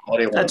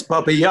 1941. That's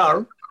Baba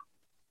Yar.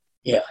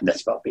 Yeah,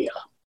 that's Baba Yar.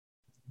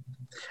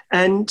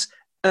 And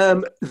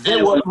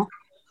there were...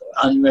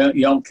 On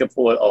Yom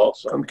Kippur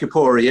also. Yom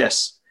Kippur,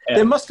 yes. Yeah.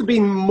 There must have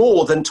been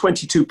more than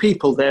 22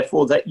 people,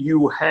 therefore, that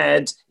you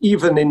had,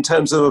 even in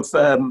terms of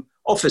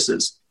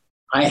officers.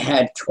 I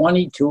had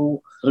 22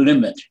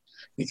 limit,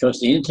 because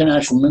the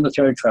International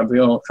Military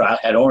Tribunal trial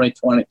had only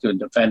 22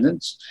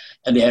 defendants,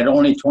 and they had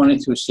only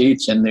 22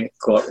 seats in the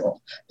courtroom.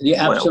 The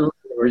absolutely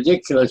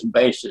ridiculous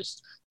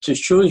basis to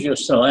choose your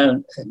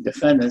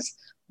defendants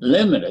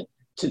limited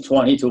to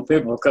 22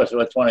 people because there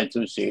were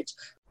 22 seats.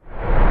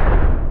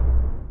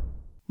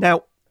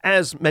 Now,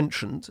 As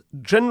mentioned,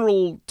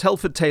 General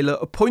Telford Taylor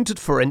appointed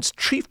Ferencz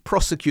chief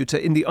prosecutor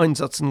in the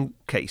Einsatzen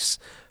case,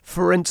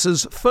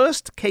 Ferencz's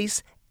first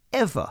case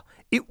ever.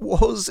 It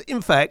was,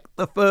 in fact,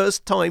 the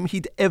first time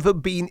he'd ever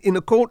been in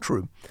a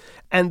courtroom,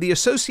 and the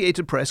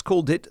Associated Press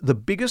called it the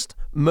biggest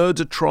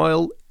murder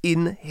trial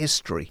in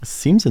history. It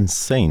seems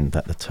insane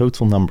that the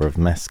total number of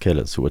mass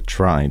killers who were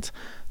tried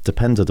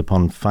depended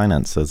upon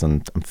finances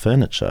and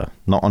furniture,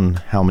 not on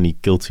how many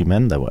guilty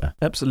men there were.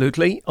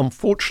 Absolutely.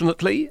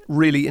 Unfortunately,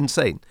 really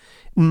insane.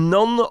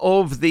 None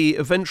of the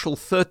eventual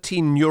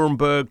 13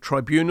 Nuremberg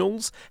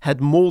tribunals had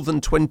more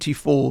than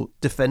 24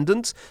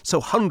 defendants,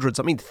 so hundreds,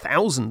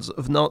 thousands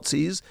of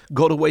Nazis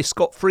got away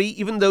scot-free,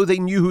 even though they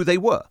knew who they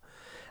were.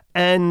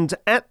 And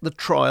at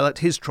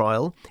his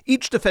trial,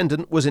 each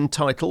defendant was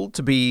entitled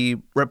to be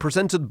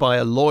represented by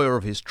a lawyer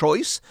of his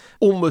choice,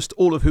 almost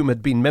all of whom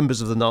had been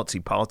members of the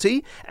Nazi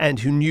Party and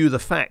who knew the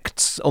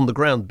facts on the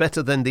ground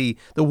better than the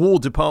War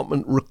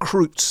Department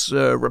recruits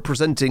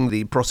representing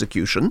the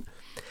prosecution.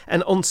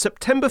 And on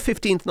September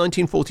 15th,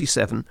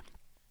 1947,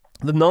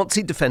 the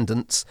Nazi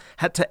defendants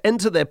had to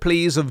enter their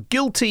pleas of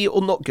guilty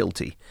or not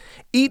guilty.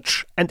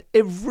 Each and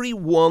every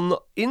one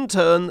in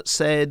turn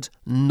said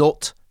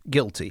not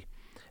guilty,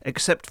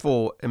 except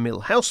for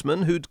Emil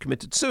Hausmann, who'd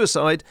committed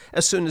suicide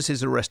as soon as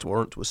his arrest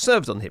warrant was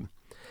served on him.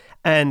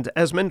 And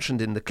as mentioned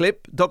in the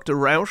clip, Dr.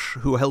 Rausch,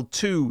 who held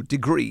 2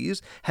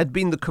 degrees, had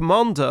been the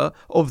commander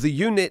of the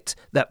unit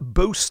that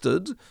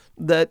boasted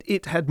that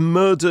it had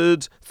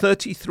murdered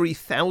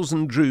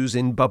 33,000 Jews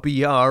in Babi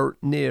Yar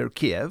near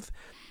Kiev.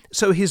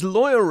 So his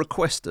lawyer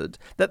requested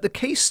that the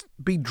case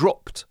be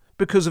dropped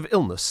because of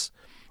illness.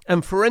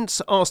 And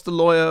Ferencz asked the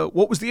lawyer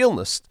what was the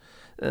illness.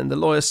 And the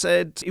lawyer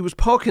said it was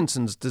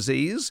Parkinson's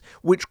disease,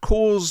 which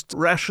caused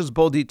Rausch's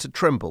body to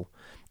tremble.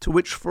 To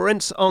which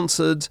Ferencz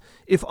answered,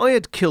 if I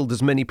had killed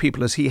as many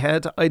people as he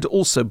had, I'd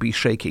also be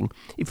shaking.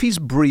 If he's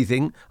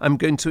breathing, I'm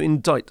going to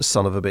indict the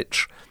son of a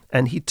bitch.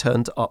 And he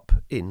turned up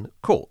in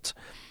court.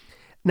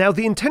 Now,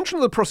 the intention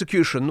of the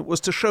prosecution was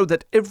to show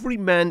that every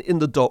man in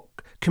the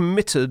dock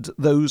committed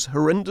those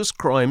horrendous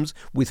crimes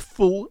with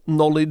full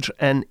knowledge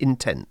and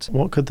intent.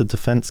 What could the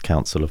defense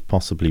counsel have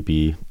possibly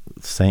be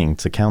saying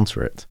to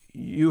counter it?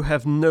 You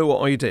have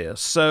no idea.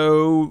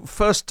 So,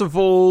 first of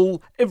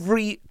all,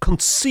 every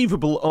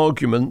conceivable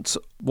argument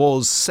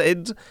was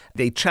said.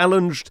 They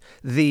challenged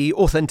the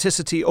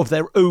authenticity of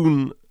their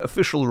own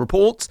official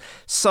reports.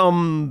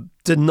 Some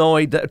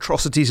denied that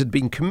atrocities had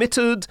been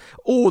committed,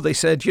 or they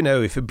said,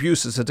 if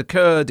abuses had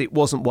occurred, it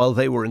wasn't while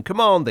they were in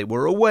command, they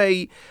were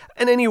away.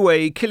 And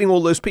anyway, killing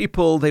all those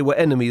people, they were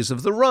enemies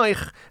of the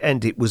Reich,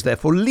 and it was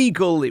therefore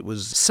legal, it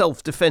was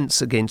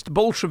self-defense against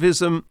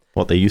Bolshevism.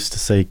 What they used to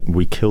say,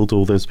 we killed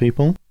all those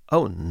people?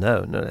 Oh,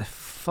 no, they're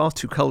far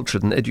too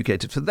cultured and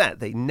educated for that.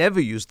 They never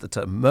used the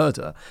term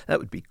murder. That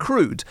would be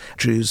crude.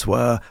 Jews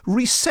were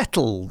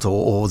resettled,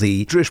 or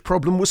the Jewish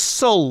problem was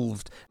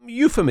solved.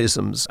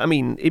 Euphemisms.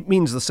 It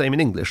means the same in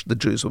English. The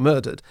Jews were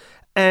murdered.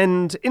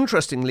 And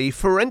interestingly,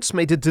 Ferencz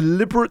made a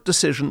deliberate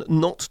decision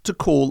not to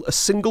call a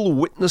single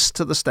witness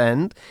to the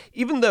stand,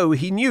 even though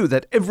he knew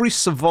that every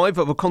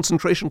survivor of a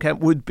concentration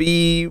camp would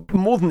be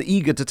more than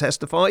eager to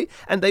testify,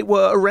 and they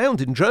were around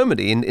in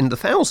Germany in the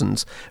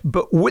thousands.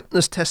 But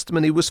witness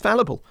testimony was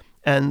fallible,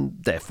 and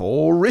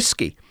therefore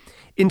risky.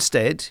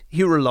 Instead,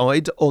 he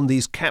relied on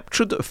these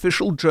captured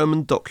official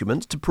German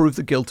documents to prove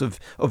the guilt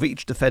of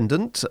each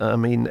defendant.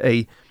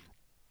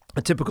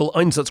 A typical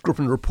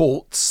Einsatzgruppen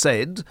report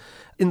said,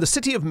 in the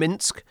city of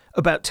Minsk,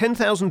 about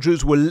 10,000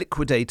 Jews were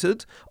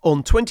liquidated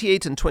on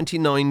 28 and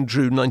 29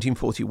 June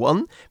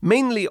 1941,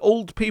 mainly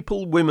old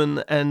people,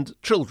 women and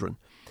children.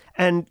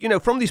 And,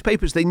 from these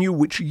papers, they knew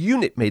which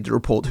unit made the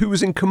report, who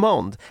was in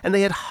command. And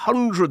they had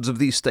hundreds of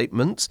these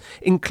statements,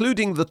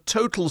 including the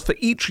totals for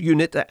each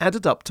unit that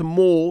added up to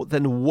more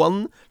than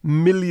 1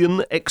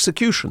 million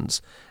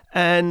executions.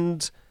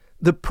 And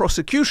the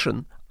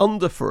prosecution,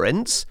 under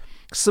Ferencz,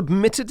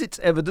 submitted its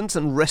evidence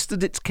and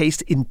rested its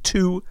case in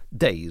 2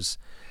 days.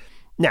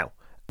 Now,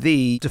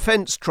 the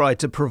defense tried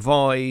to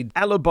provide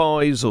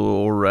alibis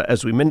or,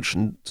 as we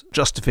mentioned,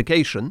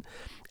 justification.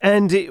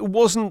 And it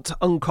wasn't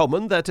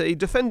uncommon that a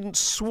defendant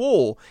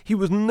swore he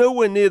was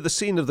nowhere near the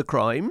scene of the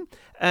crime,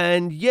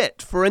 and yet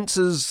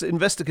Ferencz's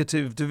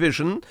investigative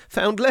division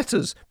found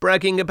letters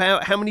bragging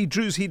about how many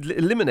Jews he'd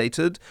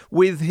eliminated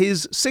with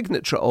his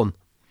signature on.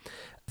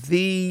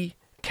 The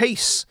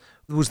case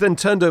was then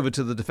turned over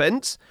to the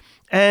defense,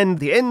 and in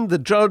the end, the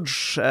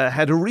judge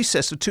had a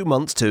recess of 2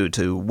 months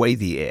to weigh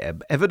the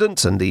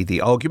evidence and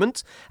the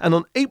arguments. And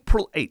on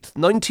April 8th,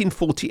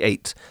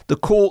 1948, the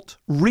court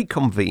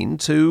reconvened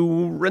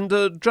to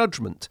render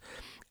judgment.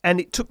 And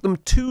it took them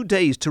 2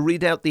 days to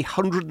read out the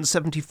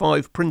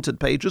 175 printed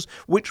pages,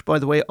 which, by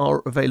the way,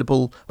 are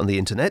available on the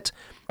internet.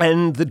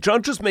 And the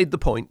judges made the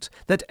point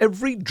that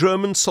every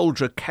German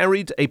soldier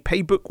carried a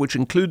paybook which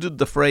included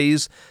the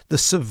phrase, "the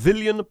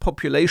civilian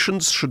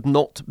populations should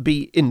not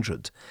be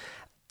injured."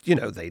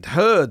 they'd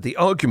heard the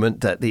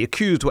argument that the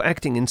accused were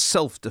acting in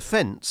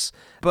self-defense,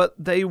 but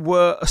they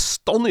were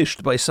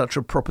astonished by such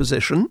a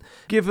proposition,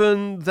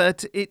 given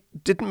that it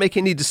didn't make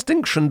any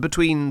distinction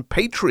between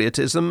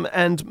patriotism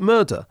and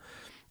murder.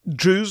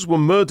 Jews were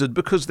murdered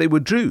because they were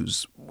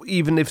Jews,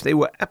 even if they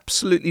were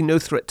absolutely no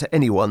threat to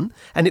anyone,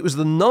 and it was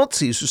the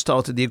Nazis who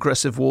started the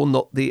aggressive war,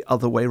 not the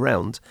other way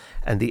round.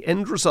 And the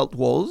end result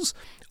was,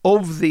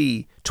 of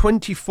the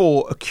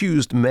 24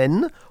 accused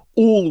men,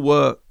 all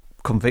were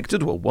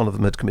convicted. Well, one of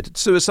them had committed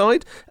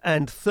suicide,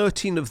 and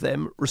 13 of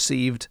them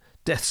received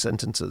death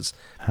sentences.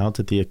 How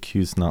did the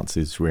accused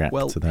Nazis react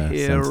to their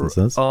Here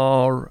sentences?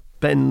 are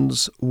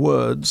Ben's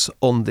words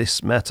on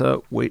this matter,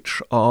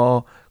 which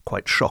are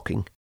quite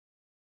shocking.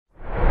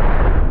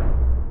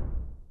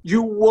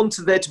 You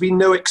wanted there to be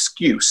no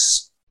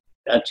excuse.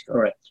 That's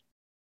correct.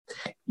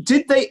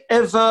 Did they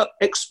ever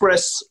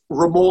express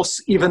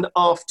remorse even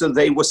after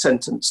they were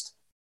sentenced?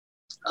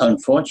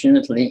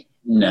 Unfortunately,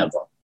 never.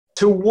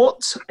 To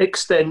what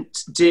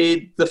extent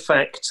did the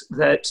fact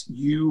that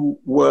you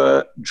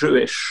were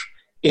Jewish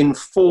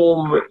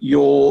inform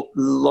your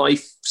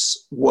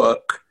life's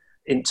work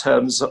in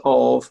terms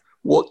of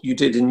what you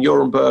did in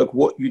Nuremberg,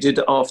 what you did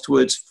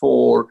afterwards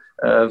for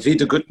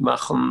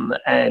Wiedergutmachen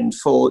and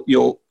for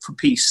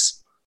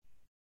peace?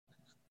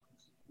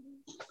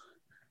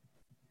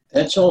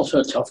 That's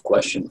also a tough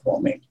question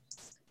for me,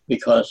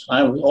 because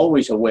I was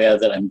always aware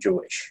that I'm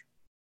Jewish.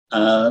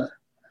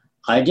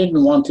 I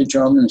didn't want the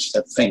Germans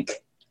to think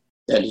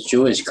that a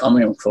Jew is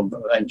coming for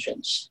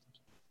vengeance.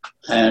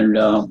 And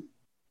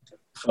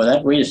for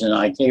that reason,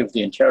 I gave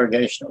the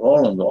interrogation of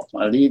Ollendorf,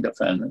 my lead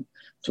defendant,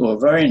 to a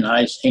very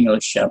nice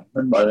English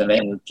gentleman by the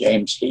name of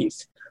James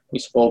Heath. We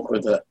spoke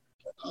with a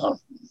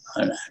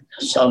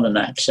southern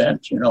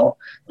accent,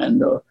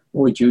 and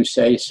would you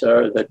say,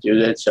 sir, that you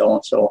did so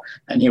and so?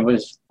 And he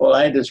was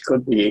polite as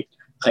could be.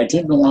 I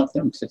didn't want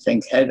them to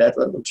think, hey, that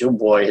little Jew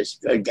boy is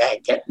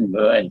getting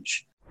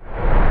revenge.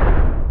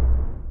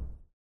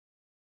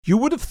 You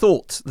would have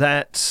thought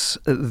that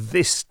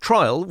this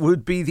trial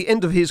would be the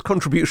end of his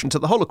contribution to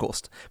the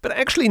Holocaust. But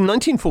actually, in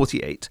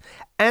 1948,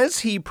 as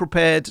he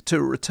prepared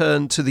to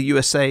return to the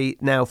USA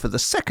now for the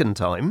second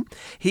time,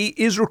 he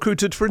is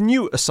recruited for a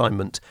new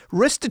assignment,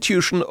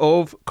 restitution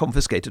of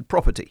confiscated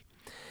property.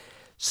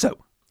 So,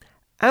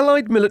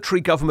 Allied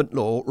military government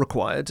law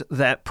required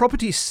that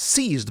property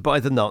seized by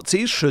the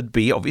Nazis should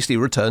be obviously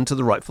returned to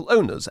the rightful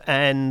owners,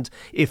 and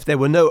if there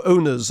were no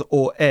owners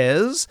or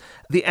heirs,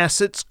 the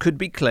assets could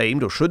be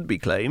claimed or should be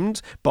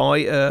claimed by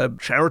a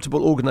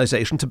charitable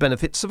organization to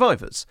benefit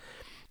survivors.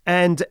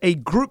 And a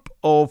group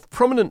of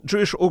prominent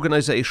Jewish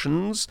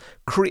organizations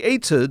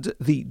created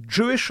the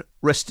Jewish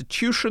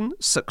Restitution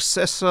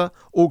Successor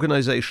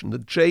Organization, the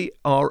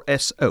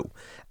JRSO,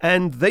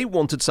 and they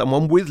wanted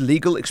someone with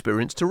legal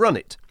experience to run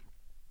it.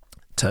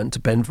 Turned to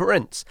Ben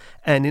Ferencz,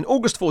 and in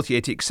August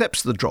 48 he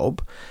accepts the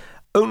job,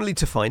 only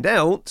to find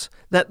out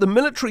that the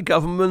military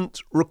government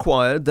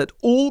required that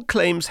all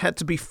claims had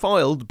to be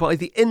filed by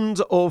the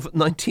end of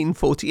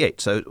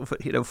 1948, so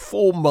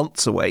 4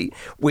 months away,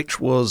 which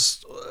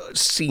was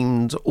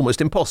seemed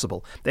almost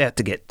impossible. They had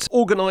to get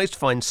organised,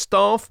 find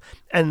staff,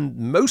 and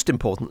most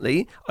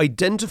importantly,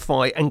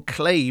 identify and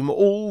claim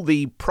all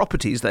the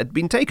properties that had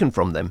been taken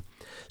from them.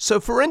 So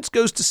Ferencz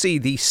goes to see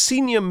the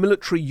senior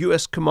military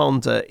US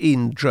commander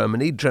in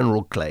Germany,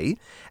 General Clay.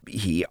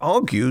 He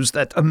argues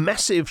that a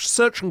massive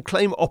search and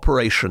claim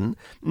operation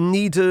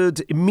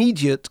needed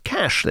immediate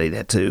cash. They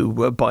had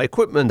to buy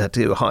equipment, had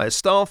to hire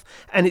staff,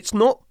 and it's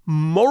not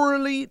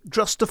morally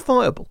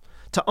justifiable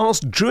to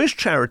ask Jewish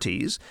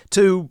charities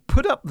to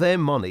put up their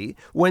money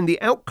when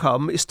the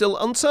outcome is still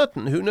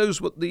uncertain. Who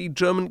knows what the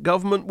German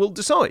government will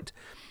decide?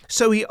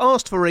 So he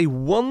asked for a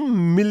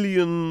 1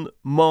 million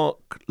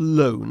mark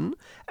loan,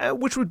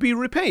 which would be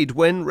repaid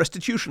when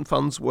restitution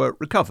funds were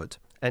recovered.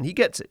 And he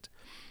gets it.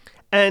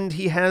 And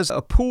he has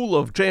a pool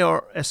of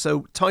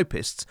JRSO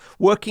typists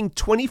working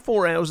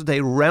 24 hours a day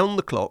round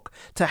the clock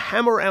to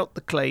hammer out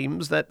the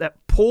claims that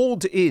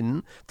poured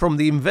in from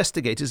the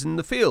investigators in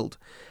the field.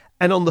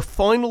 And on the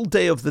final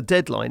day of the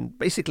deadline,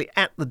 basically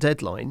at the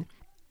deadline,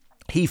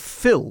 he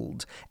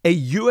filled a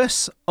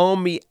US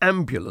Army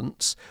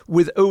ambulance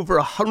with over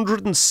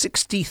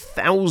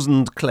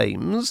 160,000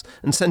 claims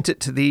and sent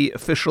it to the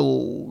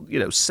official,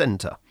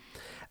 center.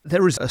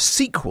 There is a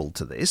sequel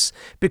to this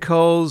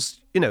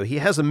because, he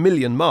has 1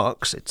 million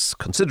marks. It's a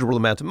considerable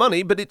amount of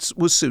money, but it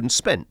was soon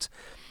spent.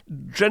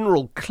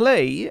 General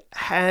Clay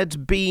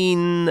had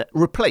been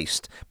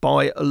replaced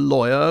by a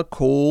lawyer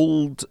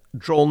called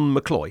John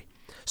McCloy.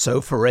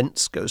 So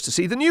Ferencz goes to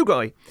see the new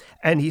guy,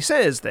 and he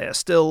says there are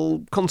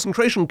still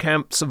concentration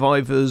camp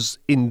survivors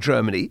in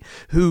Germany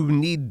who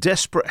need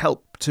desperate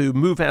help to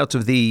move out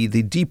of the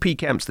DP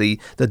camps, the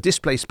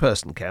displaced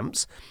person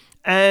camps,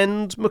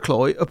 and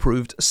McCloy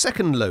approved a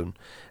second loan.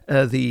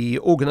 The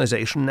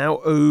organisation now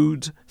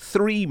owed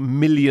 3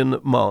 million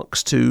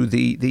marks to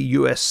the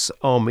US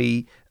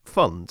Army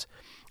Fund.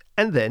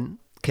 And then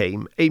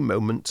came a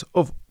moment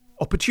of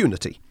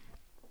opportunity,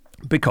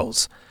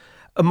 because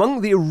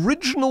Among the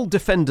original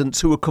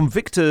defendants who were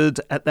convicted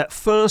at that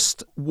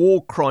first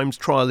war crimes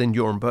trial in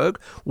Nuremberg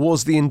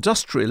was the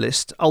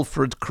industrialist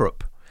Alfred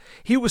Krupp.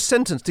 He was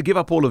sentenced to give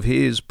up all of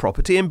his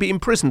property and be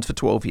imprisoned for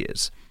 12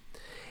 years.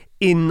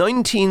 In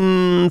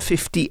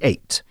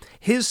 1958,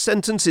 his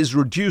sentence is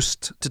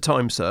reduced to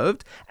time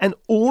served and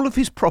all of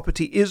his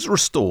property is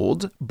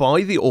restored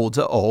by the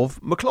order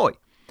of McCloy.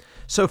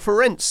 So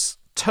Ferencz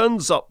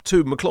turns up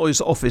to McCloy's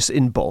office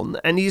in Bonn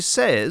and he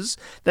says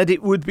that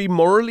it would be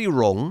morally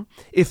wrong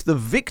if the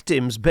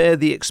victims bear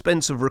the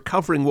expense of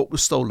recovering what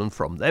was stolen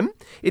from them.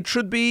 It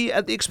should be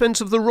at the expense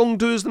of the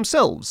wrongdoers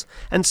themselves.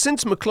 And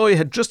since McCloy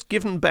had just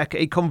given back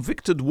a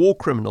convicted war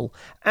criminal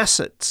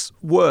assets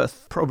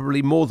worth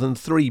probably more than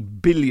 3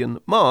 billion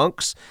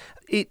marks,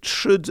 it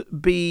should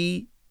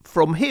be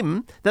from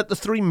him that the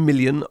 3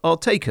 million are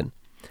taken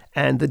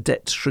and the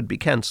debts should be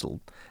cancelled.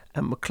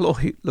 And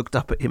McCloy looked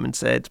up at him and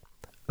said,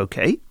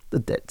 OK, the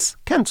debt's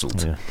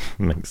cancelled. Yeah,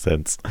 makes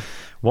sense.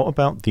 What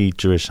about the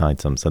Jewish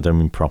items? I don't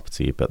mean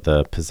property, but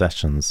the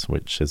possessions,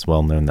 which is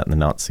well known that the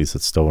Nazis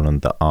had stolen,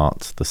 the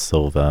art, the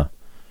silver.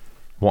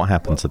 What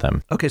happened to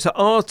them? OK, so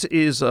art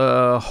is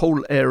a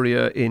whole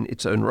area in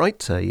its own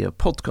right, a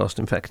podcast,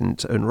 in fact, in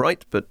its own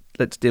right. But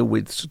let's deal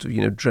with sort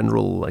of,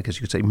 general, I guess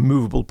you could say,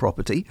 movable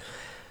property.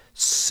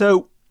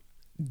 So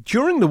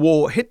during the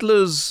war,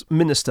 Hitler's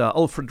minister,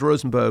 Alfred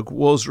Rosenberg,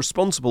 was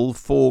responsible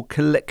for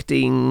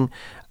collecting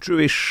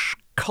Jewish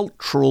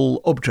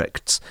cultural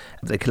objects.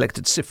 They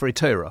collected Sifrei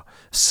Torah,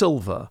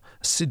 silver,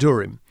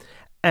 Sidurim.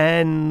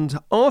 And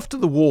after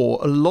the war,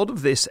 a lot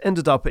of this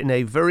ended up in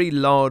a very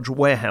large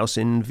warehouse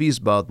in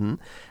Wiesbaden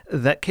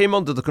that came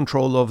under the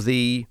control of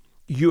the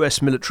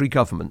US military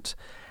government.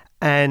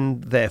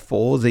 And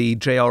therefore, the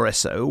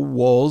JRSO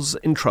was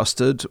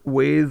entrusted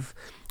with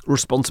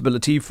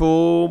responsibility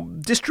for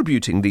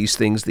distributing these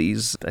things,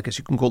 these, I guess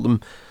you can call them,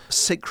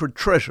 sacred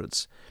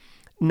treasures.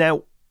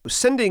 Now,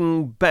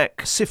 sending back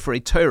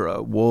Sifrei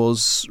Torah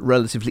was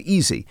relatively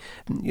easy.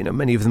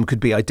 Many of them could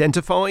be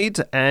identified,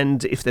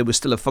 and if there was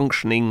still a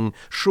functioning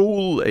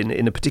shul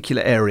in a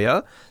particular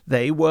area,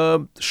 they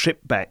were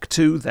shipped back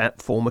to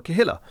that former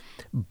Kehillah.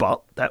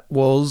 But that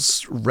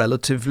was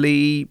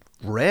relatively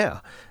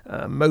rare.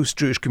 Most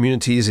Jewish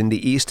communities in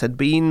the East had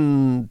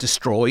been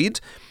destroyed,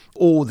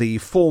 or the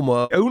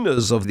former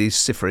owners of these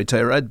Sifrei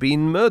Torah had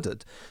been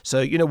murdered.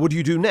 So, what do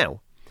you do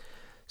now?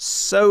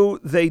 So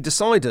they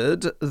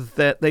decided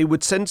that they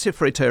would send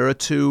Sifrei Torah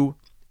to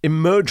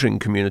emerging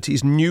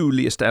communities,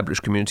 newly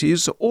established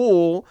communities,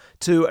 or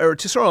to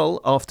Eretz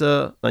Yisrael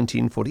after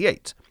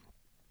 1948.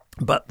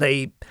 But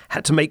they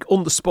had to make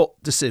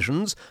on-the-spot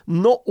decisions,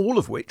 not all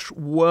of which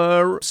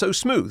were so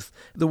smooth.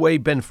 The way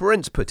Ben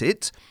Ferencz put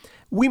it,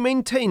 we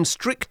maintain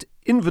strict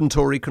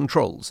inventory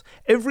controls.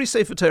 Every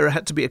Sefer Torah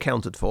had to be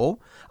accounted for.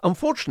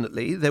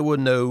 Unfortunately, there were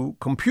no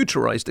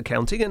computerized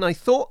accounting, and I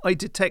thought I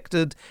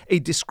detected a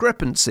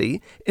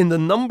discrepancy in the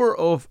number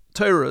of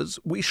Torahs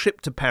we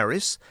shipped to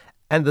Paris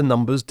and the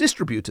numbers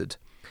distributed.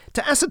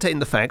 To ascertain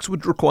the facts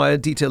would require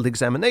detailed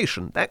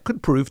examination. That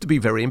could prove to be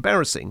very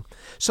embarrassing.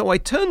 So I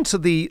turned to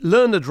the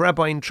learned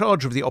rabbi in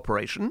charge of the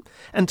operation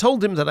and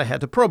told him that I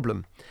had a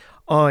problem.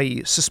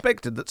 I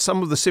suspected that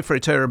some of the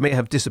Sifrei Torah may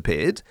have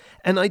disappeared,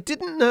 and I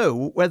didn't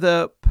know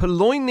whether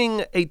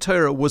purloining a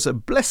Torah was a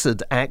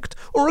blessed act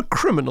or a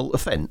criminal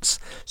offence.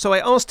 So I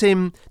asked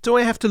him, do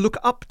I have to look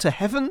up to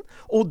heaven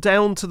or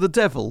down to the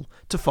devil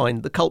to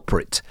find the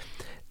culprit?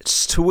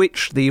 To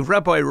which the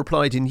rabbi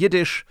replied in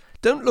Yiddish,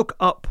 don't look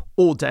up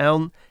or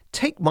down,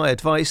 take my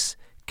advice,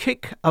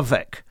 kick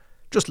avek,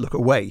 just look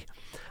away.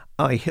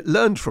 I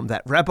learned from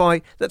that rabbi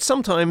that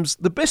sometimes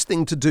the best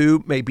thing to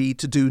do may be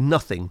to do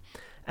nothing.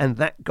 And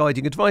that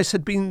guiding advice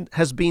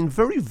has been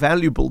very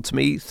valuable to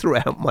me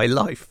throughout my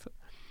life.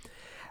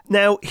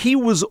 Now, he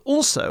was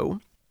also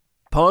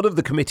part of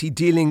the committee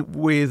dealing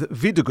with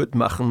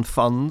Wiedergutmachen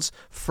funds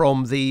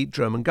from the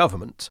German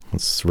government.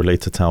 It's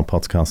related to our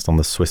podcast on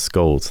the Swiss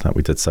gold that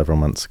we did several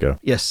months ago.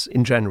 Yes,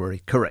 in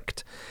January,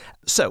 correct.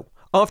 So,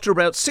 after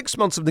about 6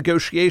 months of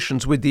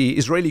negotiations with the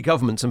Israeli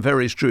government and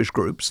various Jewish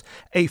groups,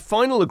 a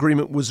final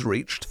agreement was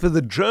reached for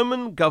the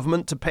German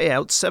government to pay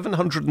out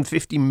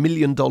 $750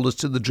 million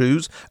to the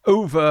Jews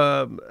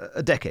over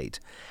a decade.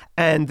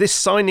 And this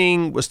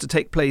signing was to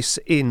take place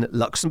in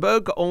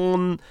Luxembourg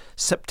on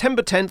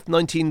September 10th,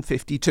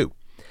 1952.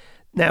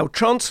 Now,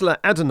 Chancellor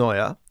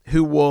Adenauer,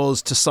 who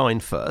was to sign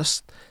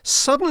first,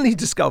 suddenly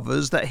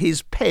discovers that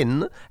his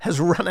pen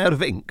has run out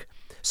of ink.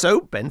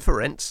 So Ben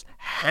Ferencz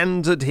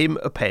handed him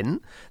a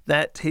pen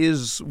that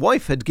his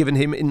wife had given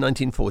him in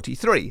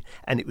 1943,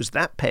 and it was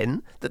that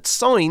pen that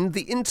signed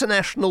the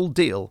international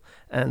deal,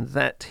 and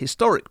that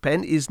historic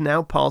pen is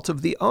now part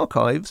of the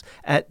archives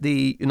at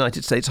the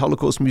United States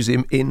Holocaust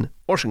Museum in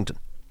Washington.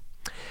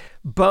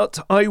 But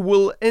I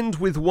will end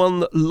with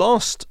one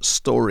last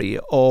story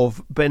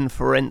of Ben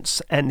Ferencz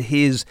and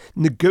his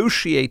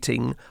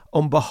negotiating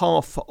on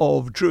behalf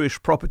of Jewish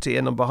property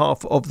and on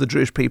behalf of the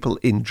Jewish people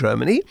in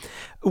Germany,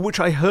 which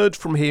I heard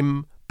from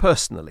him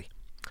personally.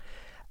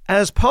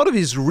 As part of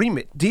his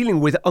remit dealing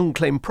with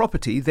unclaimed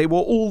property, they were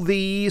all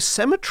the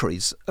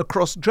cemeteries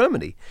across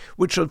Germany,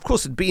 which of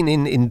course had been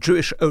in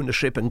Jewish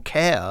ownership and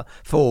care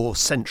for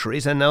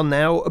centuries and are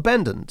now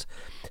abandoned.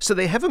 So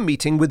they have a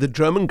meeting with the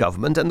German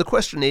government, and the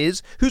question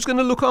is, who's going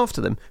to look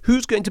after them?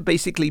 Who's going to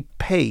basically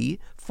pay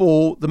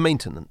for the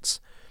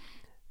maintenance?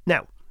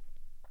 Now,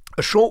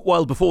 a short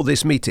while before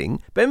this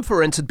meeting, Ben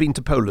Ferencz had been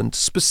to Poland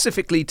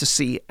specifically to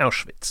see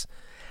Auschwitz.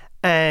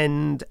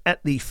 And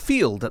at the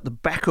field at the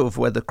back of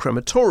where the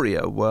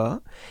crematoria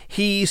were,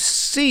 he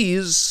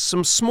sees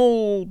some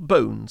small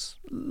bones,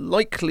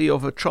 likely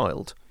of a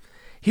child.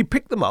 He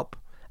picked them up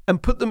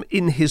and put them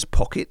in his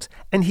pocket,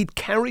 and he'd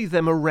carry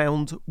them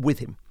around with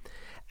him.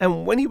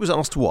 And when he was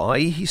asked why,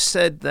 he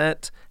said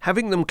that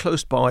having them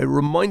close by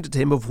reminded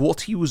him of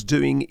what he was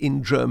doing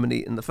in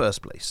Germany in the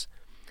first place.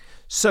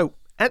 So,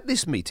 at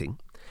this meeting,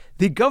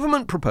 the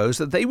government proposed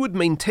that they would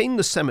maintain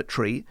the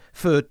cemetery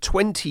for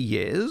 20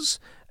 years,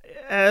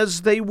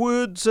 as they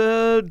would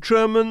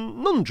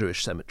German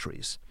non-Jewish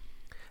cemeteries.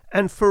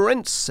 And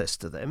Ferencz says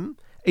to them,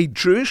 a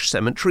Jewish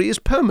cemetery is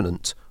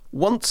permanent.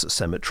 Once a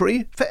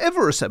cemetery,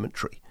 forever a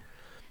cemetery.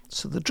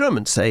 So the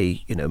Germans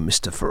say,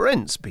 Mr.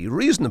 Ferencz, be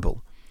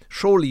reasonable.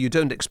 Surely you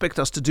don't expect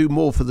us to do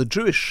more for the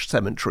Jewish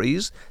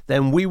cemeteries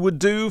than we would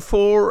do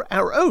for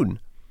our own.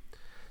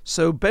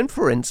 So Ben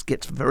Ferencz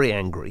gets very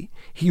angry.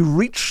 He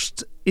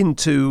reached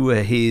into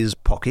his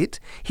pocket,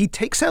 he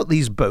takes out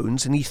these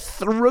bones and he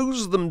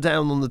throws them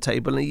down on the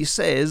table, and he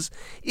says,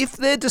 if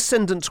their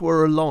descendants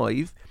were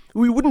alive,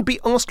 we wouldn't be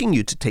asking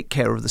you to take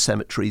care of the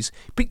cemeteries,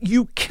 but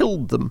you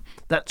killed them.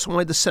 That's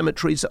why the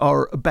cemeteries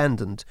are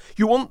abandoned.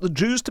 You want the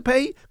Jews to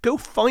pay? Go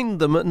find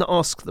them and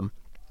ask them.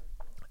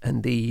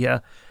 And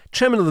the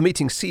chairman of the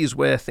meeting sees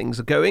where things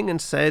are going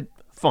and said,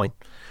 fine,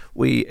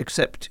 we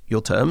accept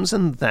your terms,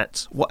 and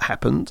that's what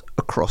happened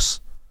across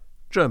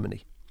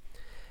Germany.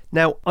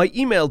 Now, I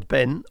emailed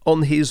Ben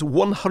on his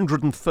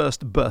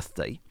 101st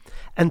birthday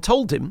and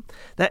told him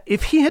that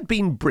if he had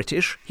been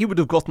British, he would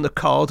have gotten a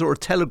card or a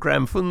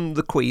telegram from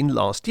the Queen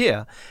last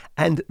year.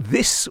 And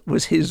this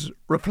was his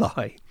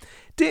reply.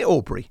 Dear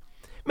Aubrey,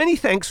 many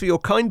thanks for your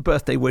kind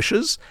birthday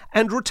wishes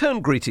and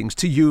return greetings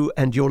to you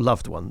and your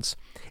loved ones.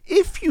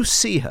 If you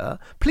see her,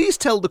 please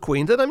tell the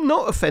Queen that I'm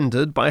not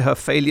offended by her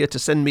failure to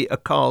send me a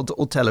card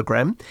or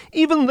telegram,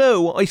 even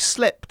though I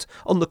slept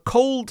on the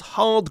cold,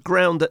 hard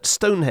ground at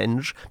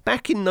Stonehenge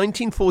back in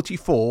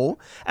 1944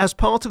 as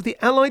part of the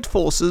Allied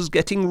forces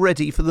getting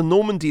ready for the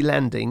Normandy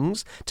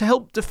landings to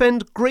help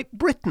defend Great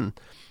Britain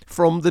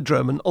from the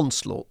German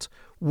onslaught.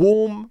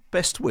 Warm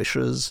best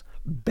wishes,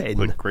 Ben.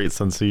 With great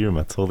sense of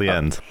humour till the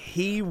end.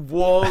 He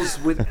was,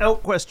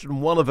 without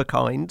question, one of a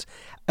kind.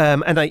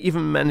 And I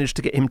even managed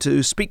to get him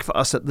to speak for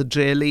us at the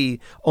JLE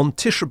on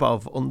Tisha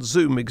B'Av on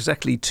Zoom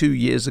exactly 2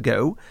 years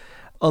ago.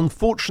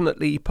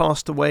 Unfortunately, he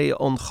passed away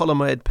on Chol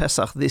HaMoed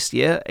Pesach this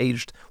year,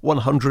 aged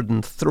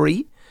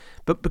 103.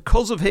 But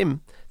because of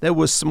him, there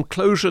was some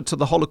closure to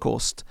the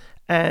Holocaust,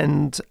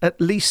 and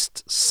at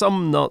least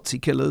some Nazi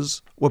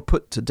killers were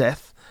put to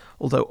death,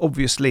 although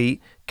obviously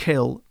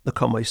kill the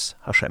Komois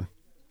Hashem.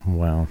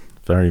 Wow.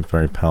 Very,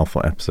 very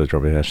powerful episode,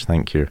 Rabbi Hirsch.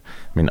 Thank you.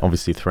 I mean,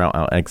 obviously, throughout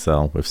our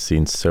exile, we've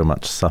seen so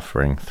much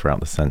suffering throughout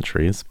the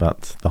centuries,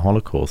 but the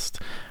Holocaust,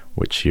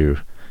 which you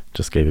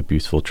just gave a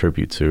beautiful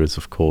tribute to, is,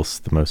 of course,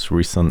 the most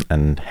recent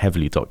and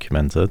heavily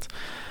documented.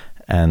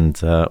 And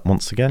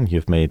once again,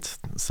 you've made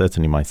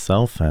certainly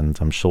myself, and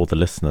I'm sure the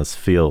listeners,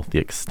 feel the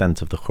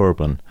extent of the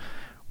Khurban,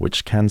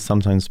 which can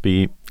sometimes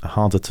be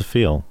harder to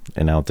feel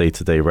in our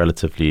day-to-day,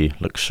 relatively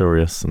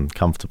luxurious and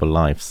comfortable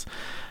lives.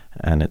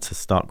 And it's a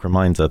stark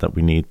reminder that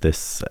we need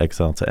this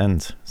exile to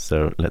end.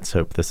 So let's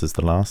hope this is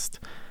the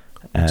last.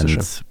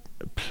 And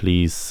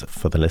please,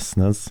 for the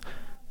listeners,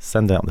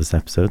 send out this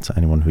episode to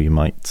anyone who you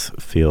might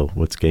feel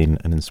would gain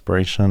an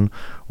inspiration,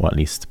 or at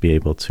least be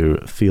able to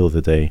feel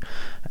the day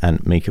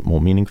and make it more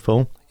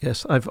meaningful.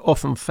 Yes, I've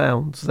often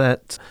found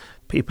that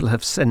people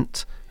have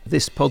sent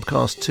this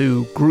podcast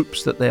to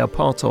groups that they are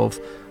part of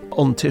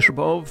on Tisha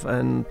B'Av,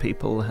 and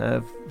people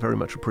have very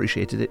much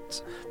appreciated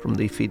it from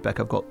the feedback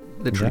I've got.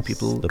 Literally,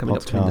 people coming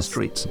up to me in the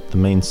streets. The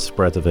main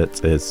spread of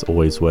it is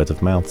always word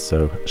of mouth,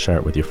 so share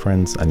it with your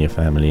friends and your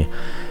family,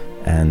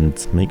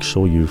 and make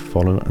sure you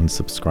follow and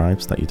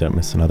subscribe so that you don't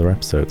miss another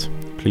episode.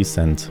 Please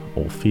send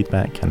all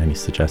feedback and any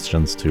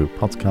suggestions to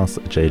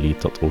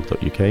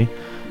podcast@jle.org.uk.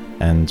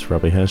 And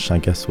Rabbi Hirsch, I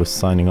guess we're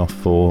signing off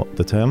for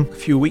the term. A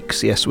few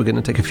weeks, yes, we're going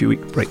to take a few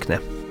week break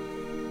now.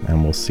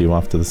 And we'll see you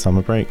after the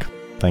summer break.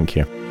 Thank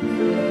you.